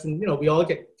sometimes, and you know, we all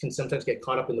can sometimes get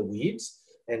caught up in the weeds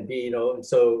and be, you know, and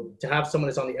so to have someone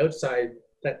that's on the outside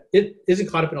that it isn't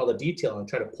caught up in all the detail and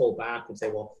try to pull back and say,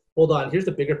 well, hold on, here's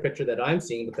the bigger picture that I'm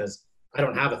seeing because I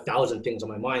don't have 1,000 things on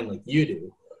my mind like you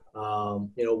do.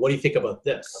 You know, what do you think about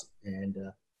this? And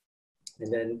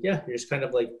then, yeah, you're just kind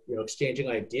of like, you know, exchanging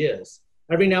ideas.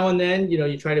 Every now and then, you know,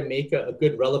 you try to make a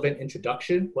good relevant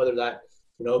introduction, whether that,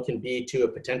 you know, can be to a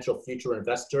potential future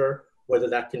investor, whether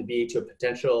that can be to a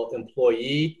potential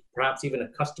employee, perhaps even a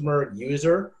customer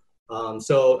user.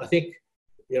 So I think,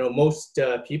 you know, most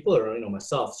people, or, you know,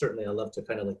 myself, certainly I love to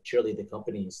kind of like cheerlead the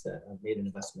companies that I've made an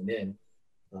investment in.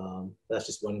 That's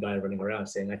just one guy running around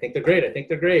saying, I think they're great. I think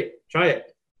they're great. Try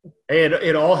it. Hey,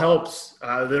 it all helps.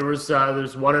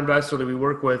 There's one investor that we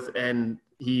work with, and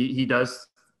he does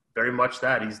very much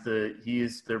that. He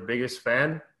is their biggest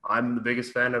fan. I'm the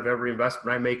biggest fan of every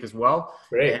investment I make as well.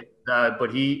 Great. And,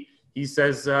 but he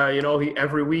says, you know,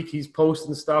 every week he's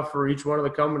posting stuff for each one of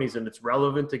the companies, and it's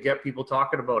relevant to get people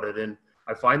talking about it. And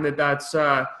I find that's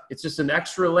it's just an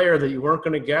extra layer that you weren't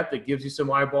going to get that gives you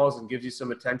some eyeballs and gives you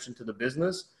some attention to the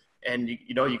business. And,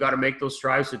 you know, you got to make those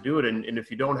strides to do it. And if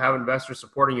you don't have investors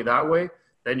supporting you that way,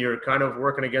 then you're kind of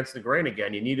working against the grain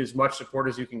again. You need as much support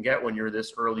as you can get when you're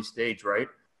this early stage, right?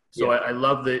 So yeah. I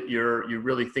love that you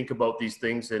really think about these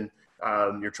things, and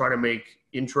you're trying to make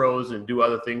intros and do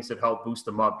other things that help boost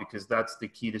them up, because that's the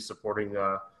key to supporting,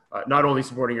 not only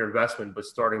supporting your investment, but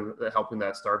helping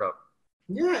that startup.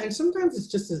 Yeah. And sometimes it's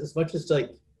just as much as like,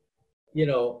 you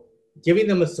know, giving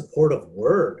them a supportive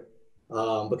word,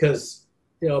 because,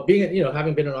 you know,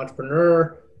 having been an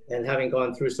entrepreneur and having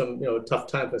gone through some, you know, tough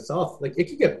times myself, like it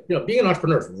could get, you know, being an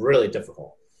entrepreneur is really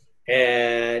difficult.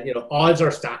 And, you know, odds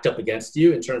are stacked up against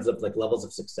you in terms of like levels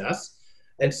of success.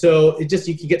 And so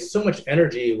you can get so much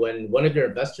energy when one of your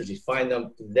investors, you find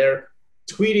them, they're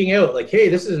tweeting out like, hey,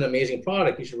 this is an amazing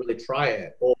product. You should really try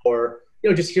it. Or, you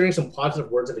know, just hearing some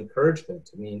positive words of encouragement.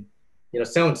 I mean, you know,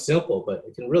 sounds simple, but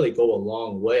it can really go a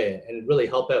long way and really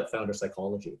help out founder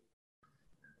psychology.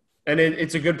 And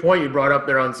it's a good point you brought up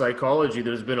there on psychology.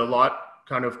 There's been a lot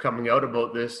kind of coming out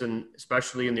about this, and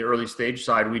especially in the early stage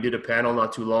side. We did a panel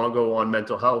not too long ago on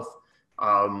mental health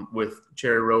with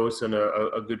Cherry Rose and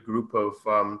a good group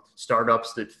of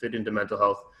startups that fit into mental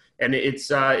health. And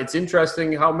it's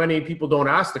interesting how many people don't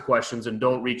ask the questions and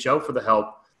don't reach out for the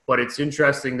help. But it's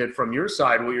interesting that from your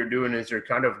side, what you're doing is you're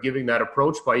kind of giving that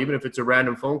approach by, even if it's a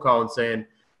random phone call, and saying,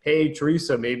 hey,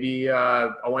 Teresa, maybe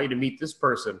I want you to meet this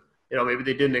person. You know, maybe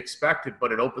they didn't expect it,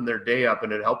 but it opened their day up,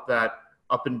 and it helped that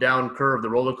up and down curve, the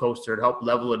roller coaster. It helped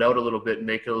level it out a little bit and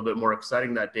make it a little bit more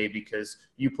exciting that day, because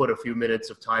you put a few minutes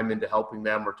of time into helping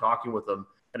them or talking with them.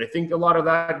 And I think a lot of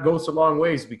that goes a long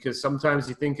ways, because sometimes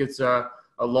you think it's a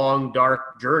long,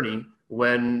 dark journey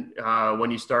when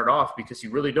you start off, because you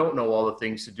really don't know all the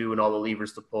things to do and all the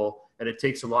levers to pull. And it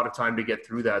takes a lot of time to get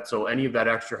through that. So any of that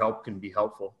extra help can be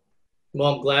helpful.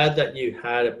 Well, I'm glad that you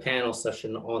had a panel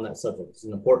session on that subject. It's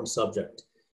an important subject.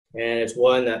 And it's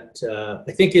one that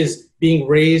I think is being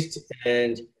raised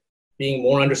and being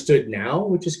more understood now,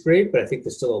 which is great, but I think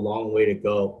there's still a long way to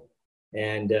go.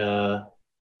 And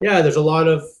yeah, there's a lot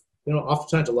of, you know,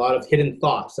 oftentimes a lot of hidden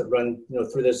thoughts that run, you know,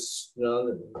 through this, you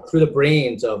know, through the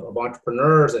brains of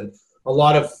entrepreneurs and a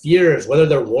lot of fears, whether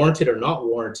they're warranted or not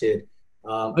warranted.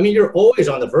 I mean, you're always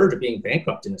on the verge of being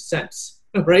bankrupt in a sense,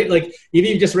 right? Like, even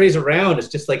if you just raise a round, it's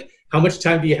just like, how much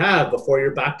time do you have before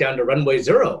you're back down to runway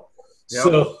zero? Yep.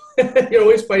 So you're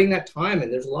always fighting that time,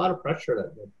 and there's a lot of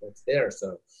pressure that's there.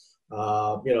 So,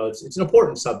 it's an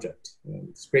important subject.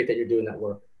 It's great that you're doing that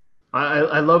work.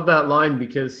 I love that line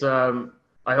because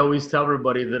I always tell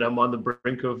everybody that I'm on the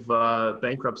brink of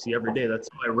bankruptcy every day. That's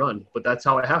how I run, but that's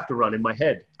how I have to run in my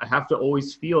head. I have to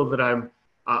always feel that I'm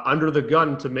under the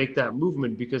gun to make that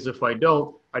movement, because if I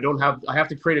don't, I have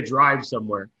to create a drive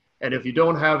somewhere. And if you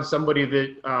don't have somebody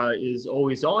that is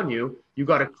always on you, you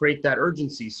got to create that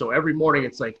urgency. So every morning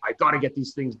it's like, I got to get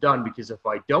these things done, because if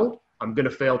I don't, I'm going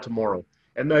to fail tomorrow.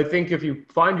 And I think if you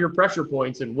find your pressure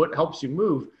points and what helps you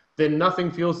move, then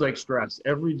nothing feels like stress.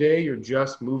 Every day you're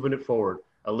just moving it forward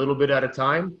a little bit at a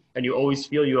time, and you always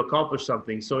feel you accomplished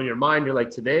something. So in your mind, you're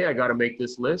like, today I got to make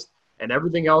this list, and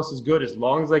everything else is good as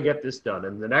long as I get this done.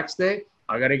 And the next day,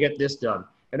 I got to get this done.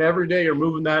 And every day you're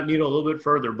moving that needle a little bit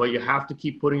further, but you have to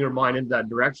keep putting your mind in that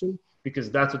direction,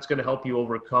 because that's what's going to help you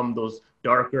overcome those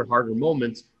darker, harder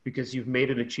moments, because you've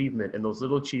made an achievement, and those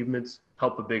little achievements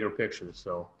help a bigger picture.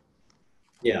 So,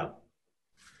 yeah.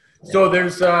 So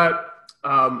there's a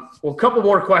couple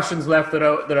more questions left that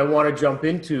I want to jump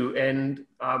into. And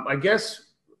I guess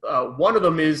one of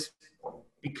them is,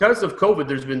 because of COVID,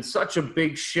 there's been such a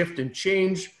big shift and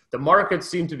change. The markets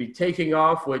seem to be taking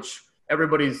off, which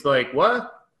everybody's like,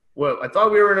 what? Well, I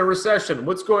thought we were in a recession.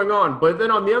 What's going on? But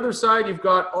then on the other side, you've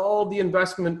got all the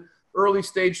investment, early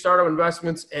stage startup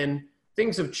investments, and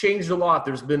things have changed a lot.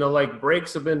 There's been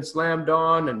brakes have been slammed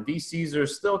on, and VCs are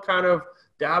still kind of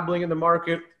dabbling in the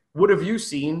market. What have you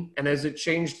seen, and has it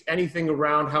changed anything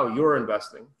around how you're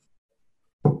investing?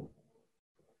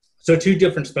 So two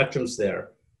different spectrums there.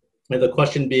 And the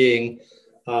question being,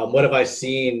 what have I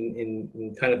seen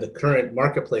in kind of the current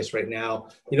marketplace right now?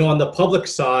 On the public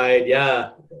side,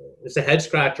 yeah, it's a head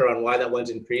scratcher on why that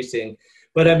one's increasing.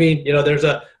 But I mean, there's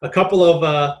a couple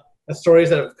of stories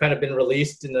that have kind of been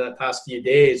released in the past few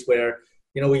days where,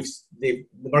 the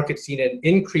market's seen an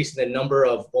increase in the number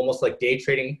of almost like day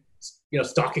trading,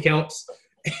 stock accounts,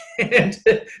 and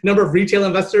number of retail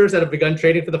investors that have begun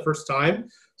trading for the first time.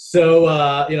 So,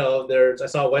 I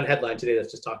saw one headline today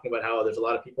that's just talking about how there's a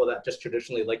lot of people that just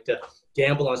traditionally like to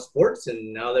gamble on sports,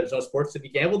 and now there's no sports to be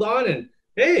gambled on, and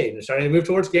hey, they're starting to move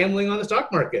towards gambling on the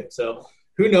stock market. So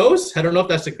who knows? I don't know if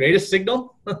that's the greatest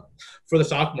signal for the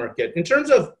stock market. In terms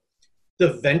of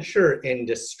the venture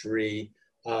industry,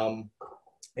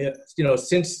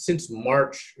 since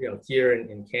March, here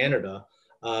in Canada,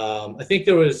 I think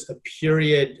there was a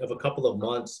period of a couple of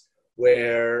months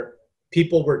where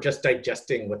people were just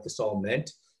digesting what this all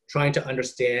meant, trying to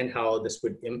understand how this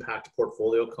would impact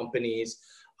portfolio companies.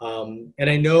 And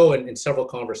I know in several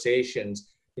conversations,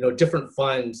 different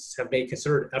funds have made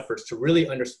concerted efforts to really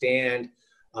understand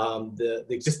the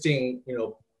existing,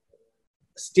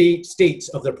 states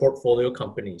of their portfolio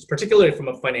companies, particularly from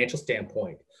a financial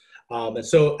standpoint. And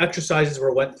so exercises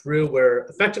went through where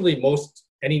effectively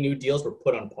any new deals were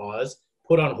put on pause,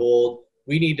 put on hold.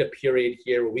 We need a period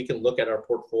here where we can look at our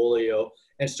portfolio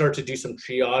and start to do some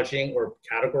triaging or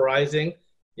categorizing,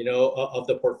 of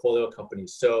the portfolio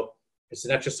companies. So it's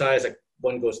an exercise that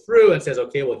one goes through and says,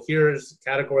 okay, well, here's a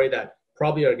category that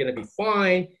probably are going to be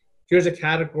fine. Here's a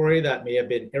category that may have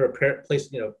been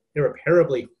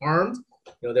irreparably harmed.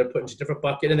 They're put into a different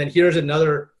bucket. And then here's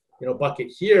another, bucket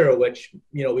here, which,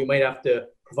 we might have to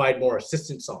provide more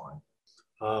assistance on.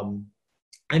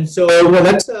 And so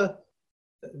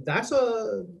that's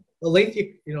a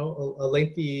lengthy, a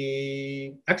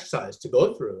lengthy exercise to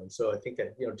go through. And so I think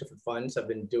that, different funds have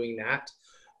been doing that.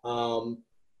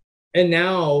 And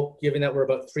now, given that we're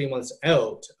about 3 months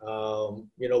out,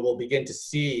 we'll begin to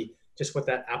see just what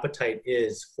that appetite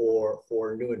is for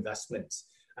new investments.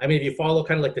 I mean, if you follow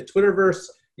kind of like the Twitterverse,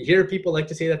 you hear people like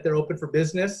to say that they're open for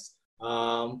business,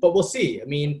 but we'll see. I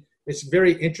mean, it's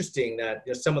very interesting that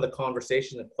some of the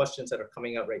conversation and questions that are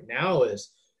coming out right now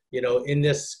is, in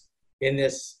this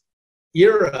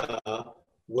era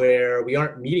where we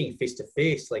aren't meeting face to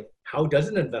face, like how does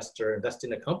an investor invest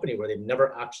in a company where they've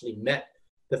never actually met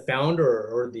the founder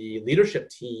or the leadership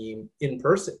team in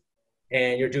person,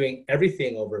 and you're doing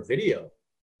everything over video?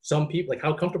 Some people, like,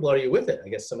 how comfortable are you with it? I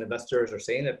guess some investors are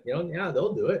saying that, yeah,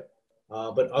 they'll do it.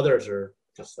 But others are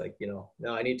just like, no,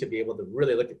 I need to be able to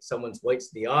really look at someone's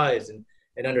whites in the eyes and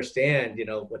understand,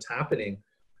 what's happening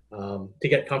to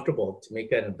get comfortable to make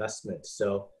that investment.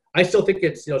 So I still think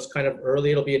it's, it's kind of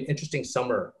early. It'll be an interesting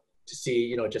summer to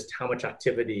see, just how much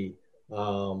activity,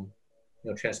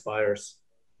 transpires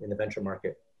in the venture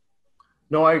market.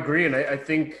 No, I agree. And I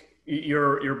think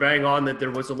you're bang on that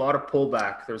there was a lot of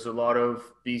pullback. There's a lot of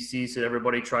VCs and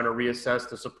everybody trying to reassess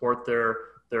to support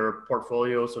their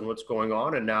portfolios and what's going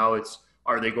on. And now it's,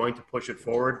 are they going to push it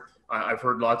forward? I've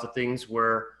heard lots of things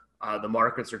where the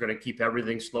markets are going to keep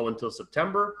everything slow until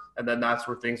September, and then that's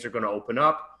where things are going to open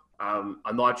up. I'm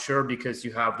not sure, because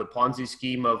you have the Ponzi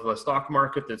scheme of a stock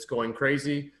market that's going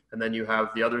crazy, and then you have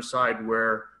the other side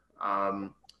where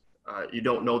you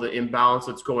don't know the imbalance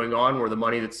that's going on, where the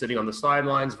money that's sitting on the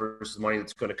sidelines versus money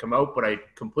that's going to come out. But I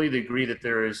completely agree that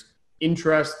there is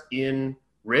interest in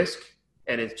risk,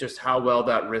 and it's just how well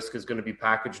that risk is going to be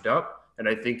packaged up. And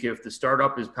I think if the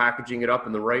startup is packaging it up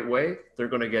in the right way, they're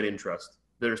going to get interest.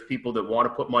 There's people that want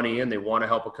to put money in, they want to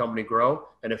help a company grow.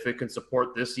 And if it can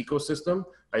support this ecosystem,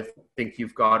 I think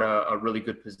you've got a really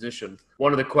good position.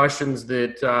 One of the questions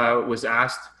that was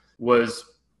asked was,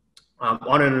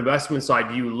 on an investment side,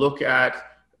 do you look at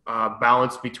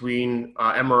balance between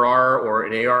MRR or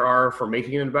an ARR for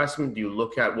making an investment? Do you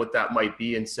look at what that might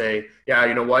be and say, yeah,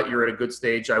 you know what, you're at a good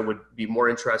stage, I would be more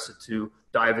interested to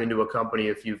dive into a company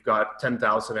if you've got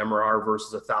 10,000 MRR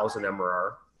versus 1,000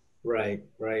 MRR? Right.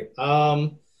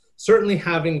 Certainly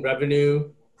having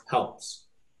revenue helps.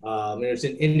 It's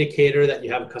an indicator that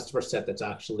you have a customer set that's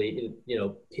actually,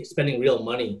 spending real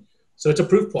money. So it's a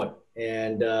proof point.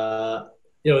 And,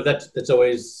 that's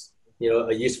always,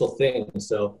 a useful thing.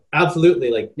 So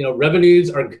absolutely,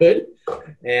 revenues are good.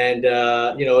 And,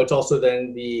 it's also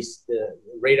then the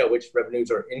rate at which revenues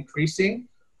are increasing.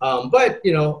 But,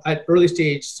 at early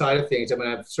stage side of things,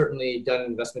 I've certainly done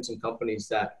investments in companies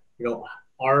that,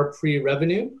 are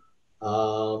pre-revenue.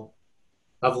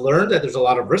 I've learned that there's a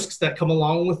lot of risks that come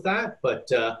along with that, but,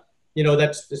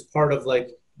 that's just part of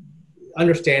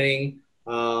understanding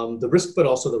the risk, but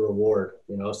also the reward,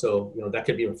 so, that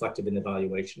could be reflected in the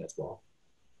valuation as well.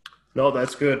 No,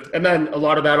 that's good. And then a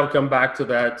lot of that will come back to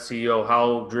that CEO,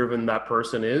 how driven that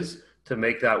person is to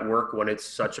make that work when it's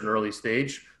such an early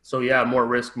stage. So yeah, more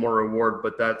risk, more reward,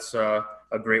 but that's a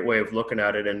great way of looking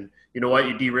at it. And you know what,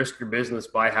 you de-risk your business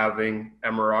by having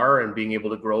MRR and being able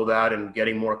to grow that and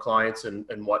getting more clients and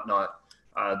whatnot.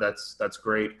 That's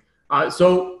great.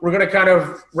 So we're going to kind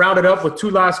of round it up with two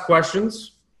last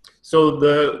questions. So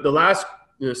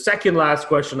the second last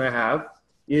question I have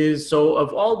is, so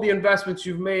of all the investments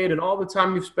you've made and all the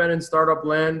time you've spent in startup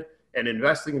land and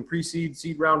investing in pre-seed,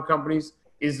 seed round companies,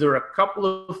 is there a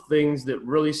couple of things that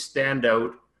really stand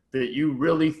out that you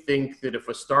really think that if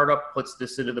a startup puts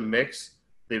this into the mix,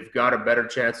 they've got a better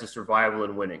chance of survival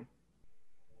and winning?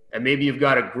 And maybe you've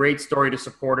got a great story to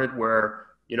support it where,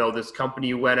 this company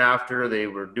you went after, they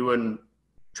were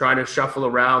trying to shuffle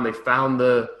around, they found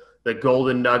the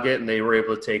golden nugget and they were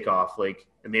able to take off. And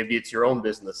maybe it's your own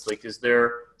business. Is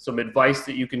there some advice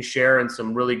that you can share and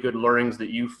some really good learnings that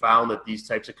you found that these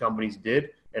types of companies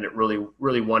did and it really,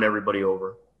 really won everybody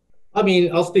over?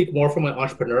 I'll speak more from my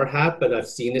entrepreneur hat, but I've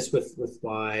seen this with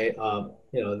my,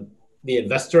 the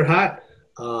investor hat.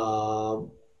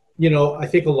 I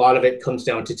think a lot of it comes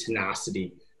down to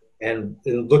tenacity and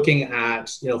looking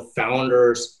at,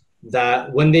 founders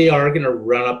that when they are going to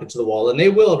run up into the wall, and they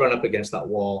will run up against that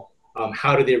wall,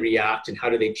 how do they react and how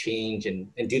do they change? And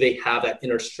do they have that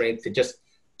inner strength to just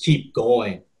keep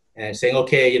going and saying,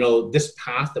 okay, this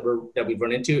path that we've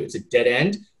run into, it's a dead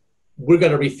end. We're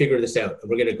going to refigure this out and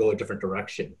we're going to go a different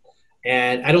direction.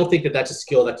 And I don't think that that's a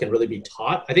skill that can really be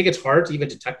taught. I think it's hard to even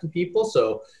detect in people.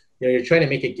 So, you're trying to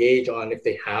make a gauge on if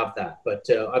they have that. But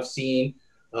I've seen,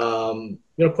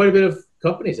 quite a bit of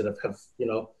companies that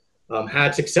have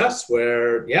had success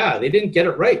where, they didn't get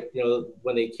it right,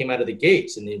 when they came out of the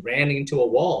gates and they ran into a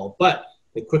wall, but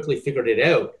they quickly figured it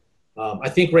out. I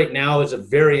think right now is a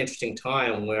very interesting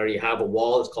time where you have a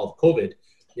wall that's called COVID,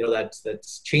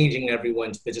 that's changing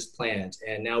everyone's business plans.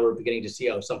 And now we're beginning to see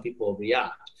how some people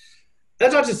react.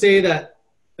 That's not to say that,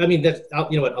 I'll leave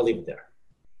it there.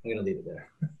 I'm going to leave it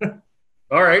there.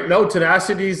 All right. No,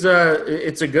 tenacity's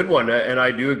it's a good one. And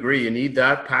I do agree. You need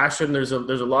that passion. There's a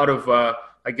lot of,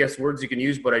 words you can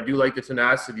use, but I do like the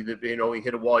tenacity that, you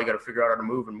hit a wall, you got to figure out how to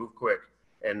move and move quick.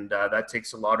 And that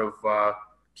takes a lot of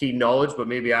key knowledge, but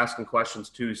maybe asking questions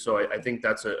too. So I think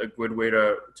that's a good way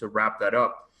to wrap that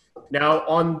up.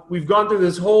 Now we've gone through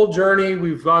this whole journey.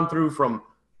 We've gone through from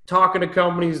talking to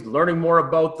companies, learning more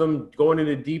about them, going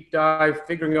into deep dive,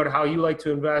 figuring out how you like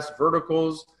to invest,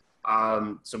 verticals,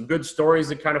 some good stories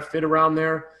that kind of fit around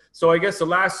there. So I guess the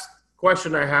last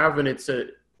question I have, and it's a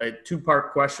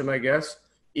two-part question, I guess,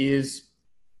 is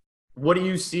what do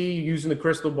you see using the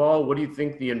crystal ball? What do you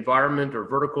think the environment or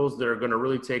verticals that are going to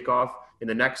really take off in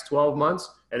the next 12 months?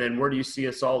 And then where do you see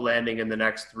us all landing in the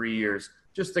next 3 years?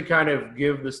 Just to kind of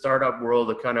give the startup world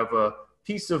a kind of a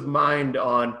peace of mind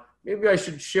on maybe I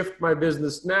should shift my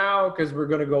business now because we're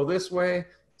going to go this way.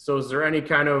 So is there any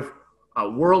kind of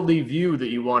worldly view that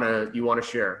you want to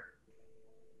share?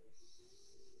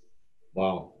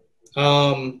 Wow.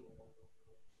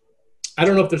 I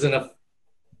don't know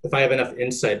if I have enough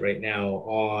insight right now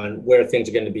on where things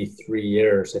are going to be 3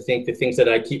 years. I think the things that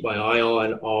I keep my eye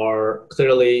on are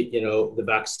clearly, the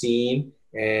vaccine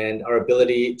and our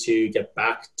ability to get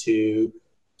back to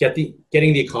getting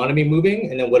the economy moving.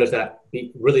 And then what does that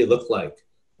really look like?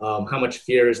 How much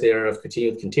fear is there of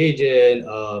continued contagion,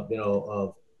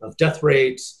 of death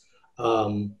rates?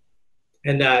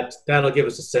 And that'll give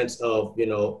us a sense of,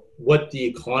 what the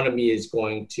economy is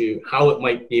how it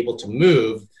might be able to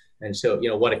move. And so,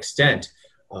 what extent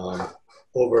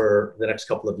over the next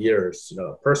couple of years.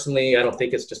 Personally, I don't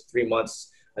think it's just 3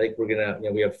 months. I think we have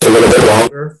a little bit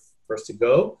longer for us to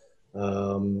go,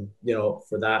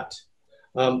 for that.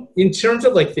 In terms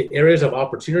of like the areas of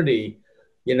opportunity,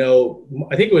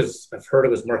 I think I've heard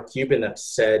it was Mark Cuban that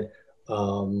said,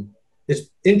 it's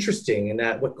interesting in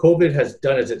that what COVID has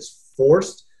done is it's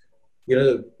forced,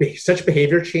 such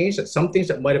behavior change that some things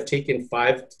that might have taken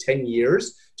 5 to 10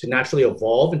 years to naturally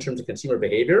evolve in terms of consumer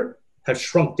behavior have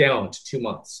shrunk down to 2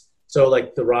 months. So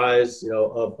like the rise,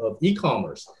 of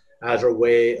e-commerce as our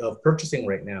way of purchasing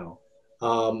right now,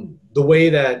 the way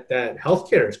that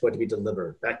healthcare is going to be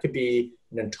delivered, that could be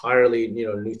an entirely,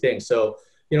 new thing. So,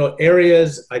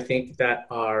 areas I think that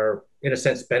are in a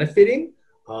sense benefiting,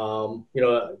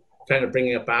 kind of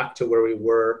bringing it back to where we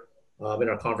were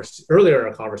earlier in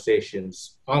our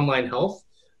conversations. Online health,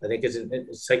 I think, is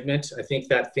a segment. I think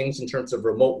that things in terms of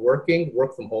remote working,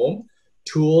 work from home,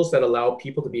 tools that allow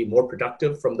people to be more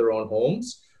productive from their own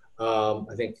homes.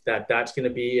 I think that's going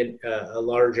to be a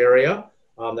large area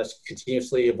that's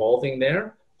continuously evolving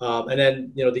there. And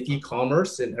then, the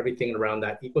e-commerce and everything around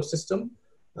that ecosystem.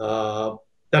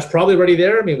 That's probably already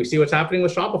there. I mean, we see what's happening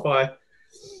with Shopify.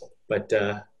 But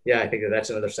I think that's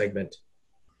another segment.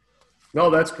 No,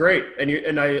 that's great.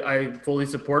 And I fully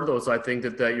support those. I think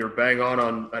that you're bang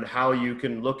on how you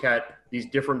can look at these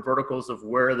different verticals of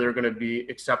where they're going to be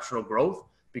exceptional growth,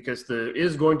 because there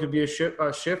is going to be a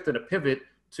shift and a pivot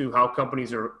to how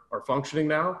companies are functioning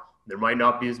now. There might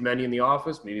not be as many in the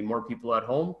office, maybe more people at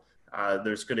home.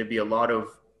 There's going to be a lot of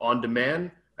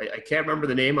on-demand. I can't remember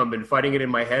the name. I've been fighting it in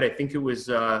my head. I think it was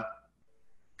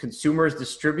consumers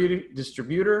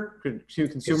distributor.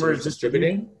 Consumers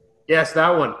distributing. Yes, that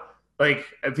one. Like,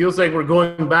 it feels like we're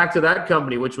going back to that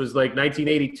company, which was like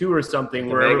 1982 or something,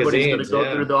 where everybody's going to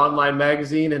go through the online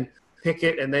magazine and pick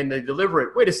it, and then they deliver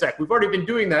it. Wait a sec, we've already been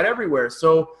doing that everywhere.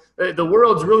 So the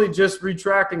world's really just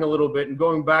retracting a little bit and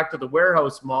going back to the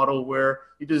warehouse model, where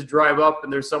you just drive up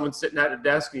and there's someone sitting at a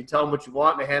desk and you tell them what you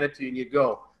want and they hand it to you and you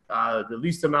go. The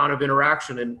least amount of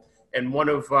interaction. And one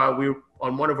of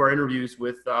our interviews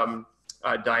with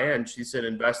Diane, she's an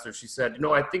investor. She said,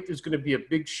 I think there's going to be a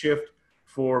big shift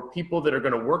for people that are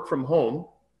going to work from home,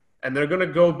 and they're going to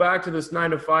go back to this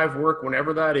 9 to 5 work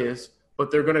whenever that is,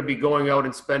 but they're going to be going out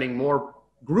and spending more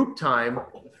group time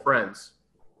with friends,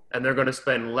 and they're going to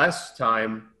spend less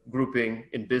time grouping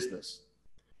in business.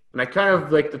 And I kind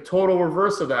of like the total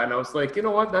reverse of that. And I was like, you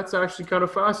know what? That's actually kind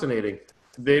of fascinating.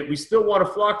 We still want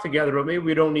to flock together, but maybe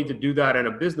we don't need to do that in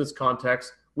a business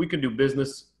context. We can do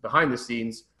business behind the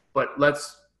scenes, but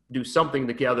let's do something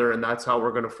together, and that's how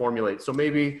we're going to formulate. So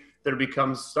maybe there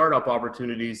becomes startup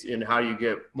opportunities in how you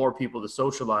get more people to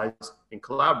socialize and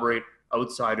collaborate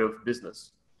outside of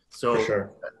business. So for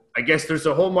sure. I guess there's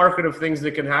a whole market of things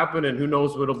that can happen, and who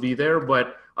knows what'll be there,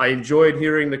 but I enjoyed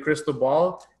hearing the crystal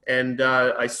ball, and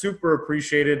I super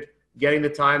appreciated getting the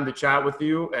time to chat with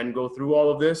you and go through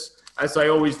all of this. As I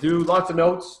always do, lots of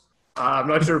notes. I'm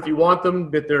not sure if you want them,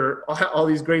 but they're all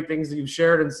these great things that you've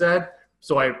shared and said.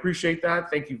 So I appreciate that.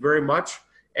 Thank you very much.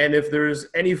 And if there's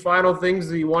any final things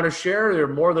that you want to share, you're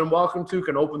more than welcome to.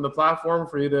 Can open the platform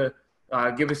for you to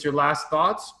give us your last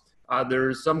thoughts.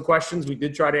 There's some questions we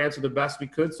did try to answer the best we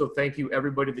could. So thank you,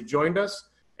 everybody that joined us.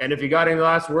 And if you got any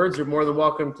last words, you're more than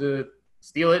welcome to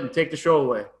steal it and take the show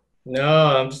away.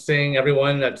 No, I'm just saying,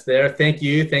 everyone that's there, thank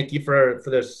you. Thank you for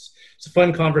this. It's a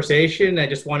fun conversation. I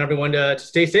just want everyone to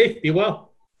stay safe, be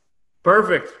well.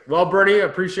 Perfect. Well, Bernie, I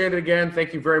appreciate it again.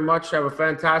 Thank you very much. Have a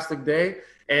fantastic day.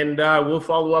 And we'll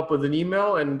follow up with an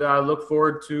email, and look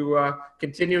forward to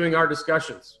continuing our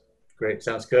discussions. Great.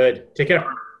 Sounds good. Take care.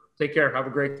 Take care. Have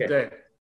a great day.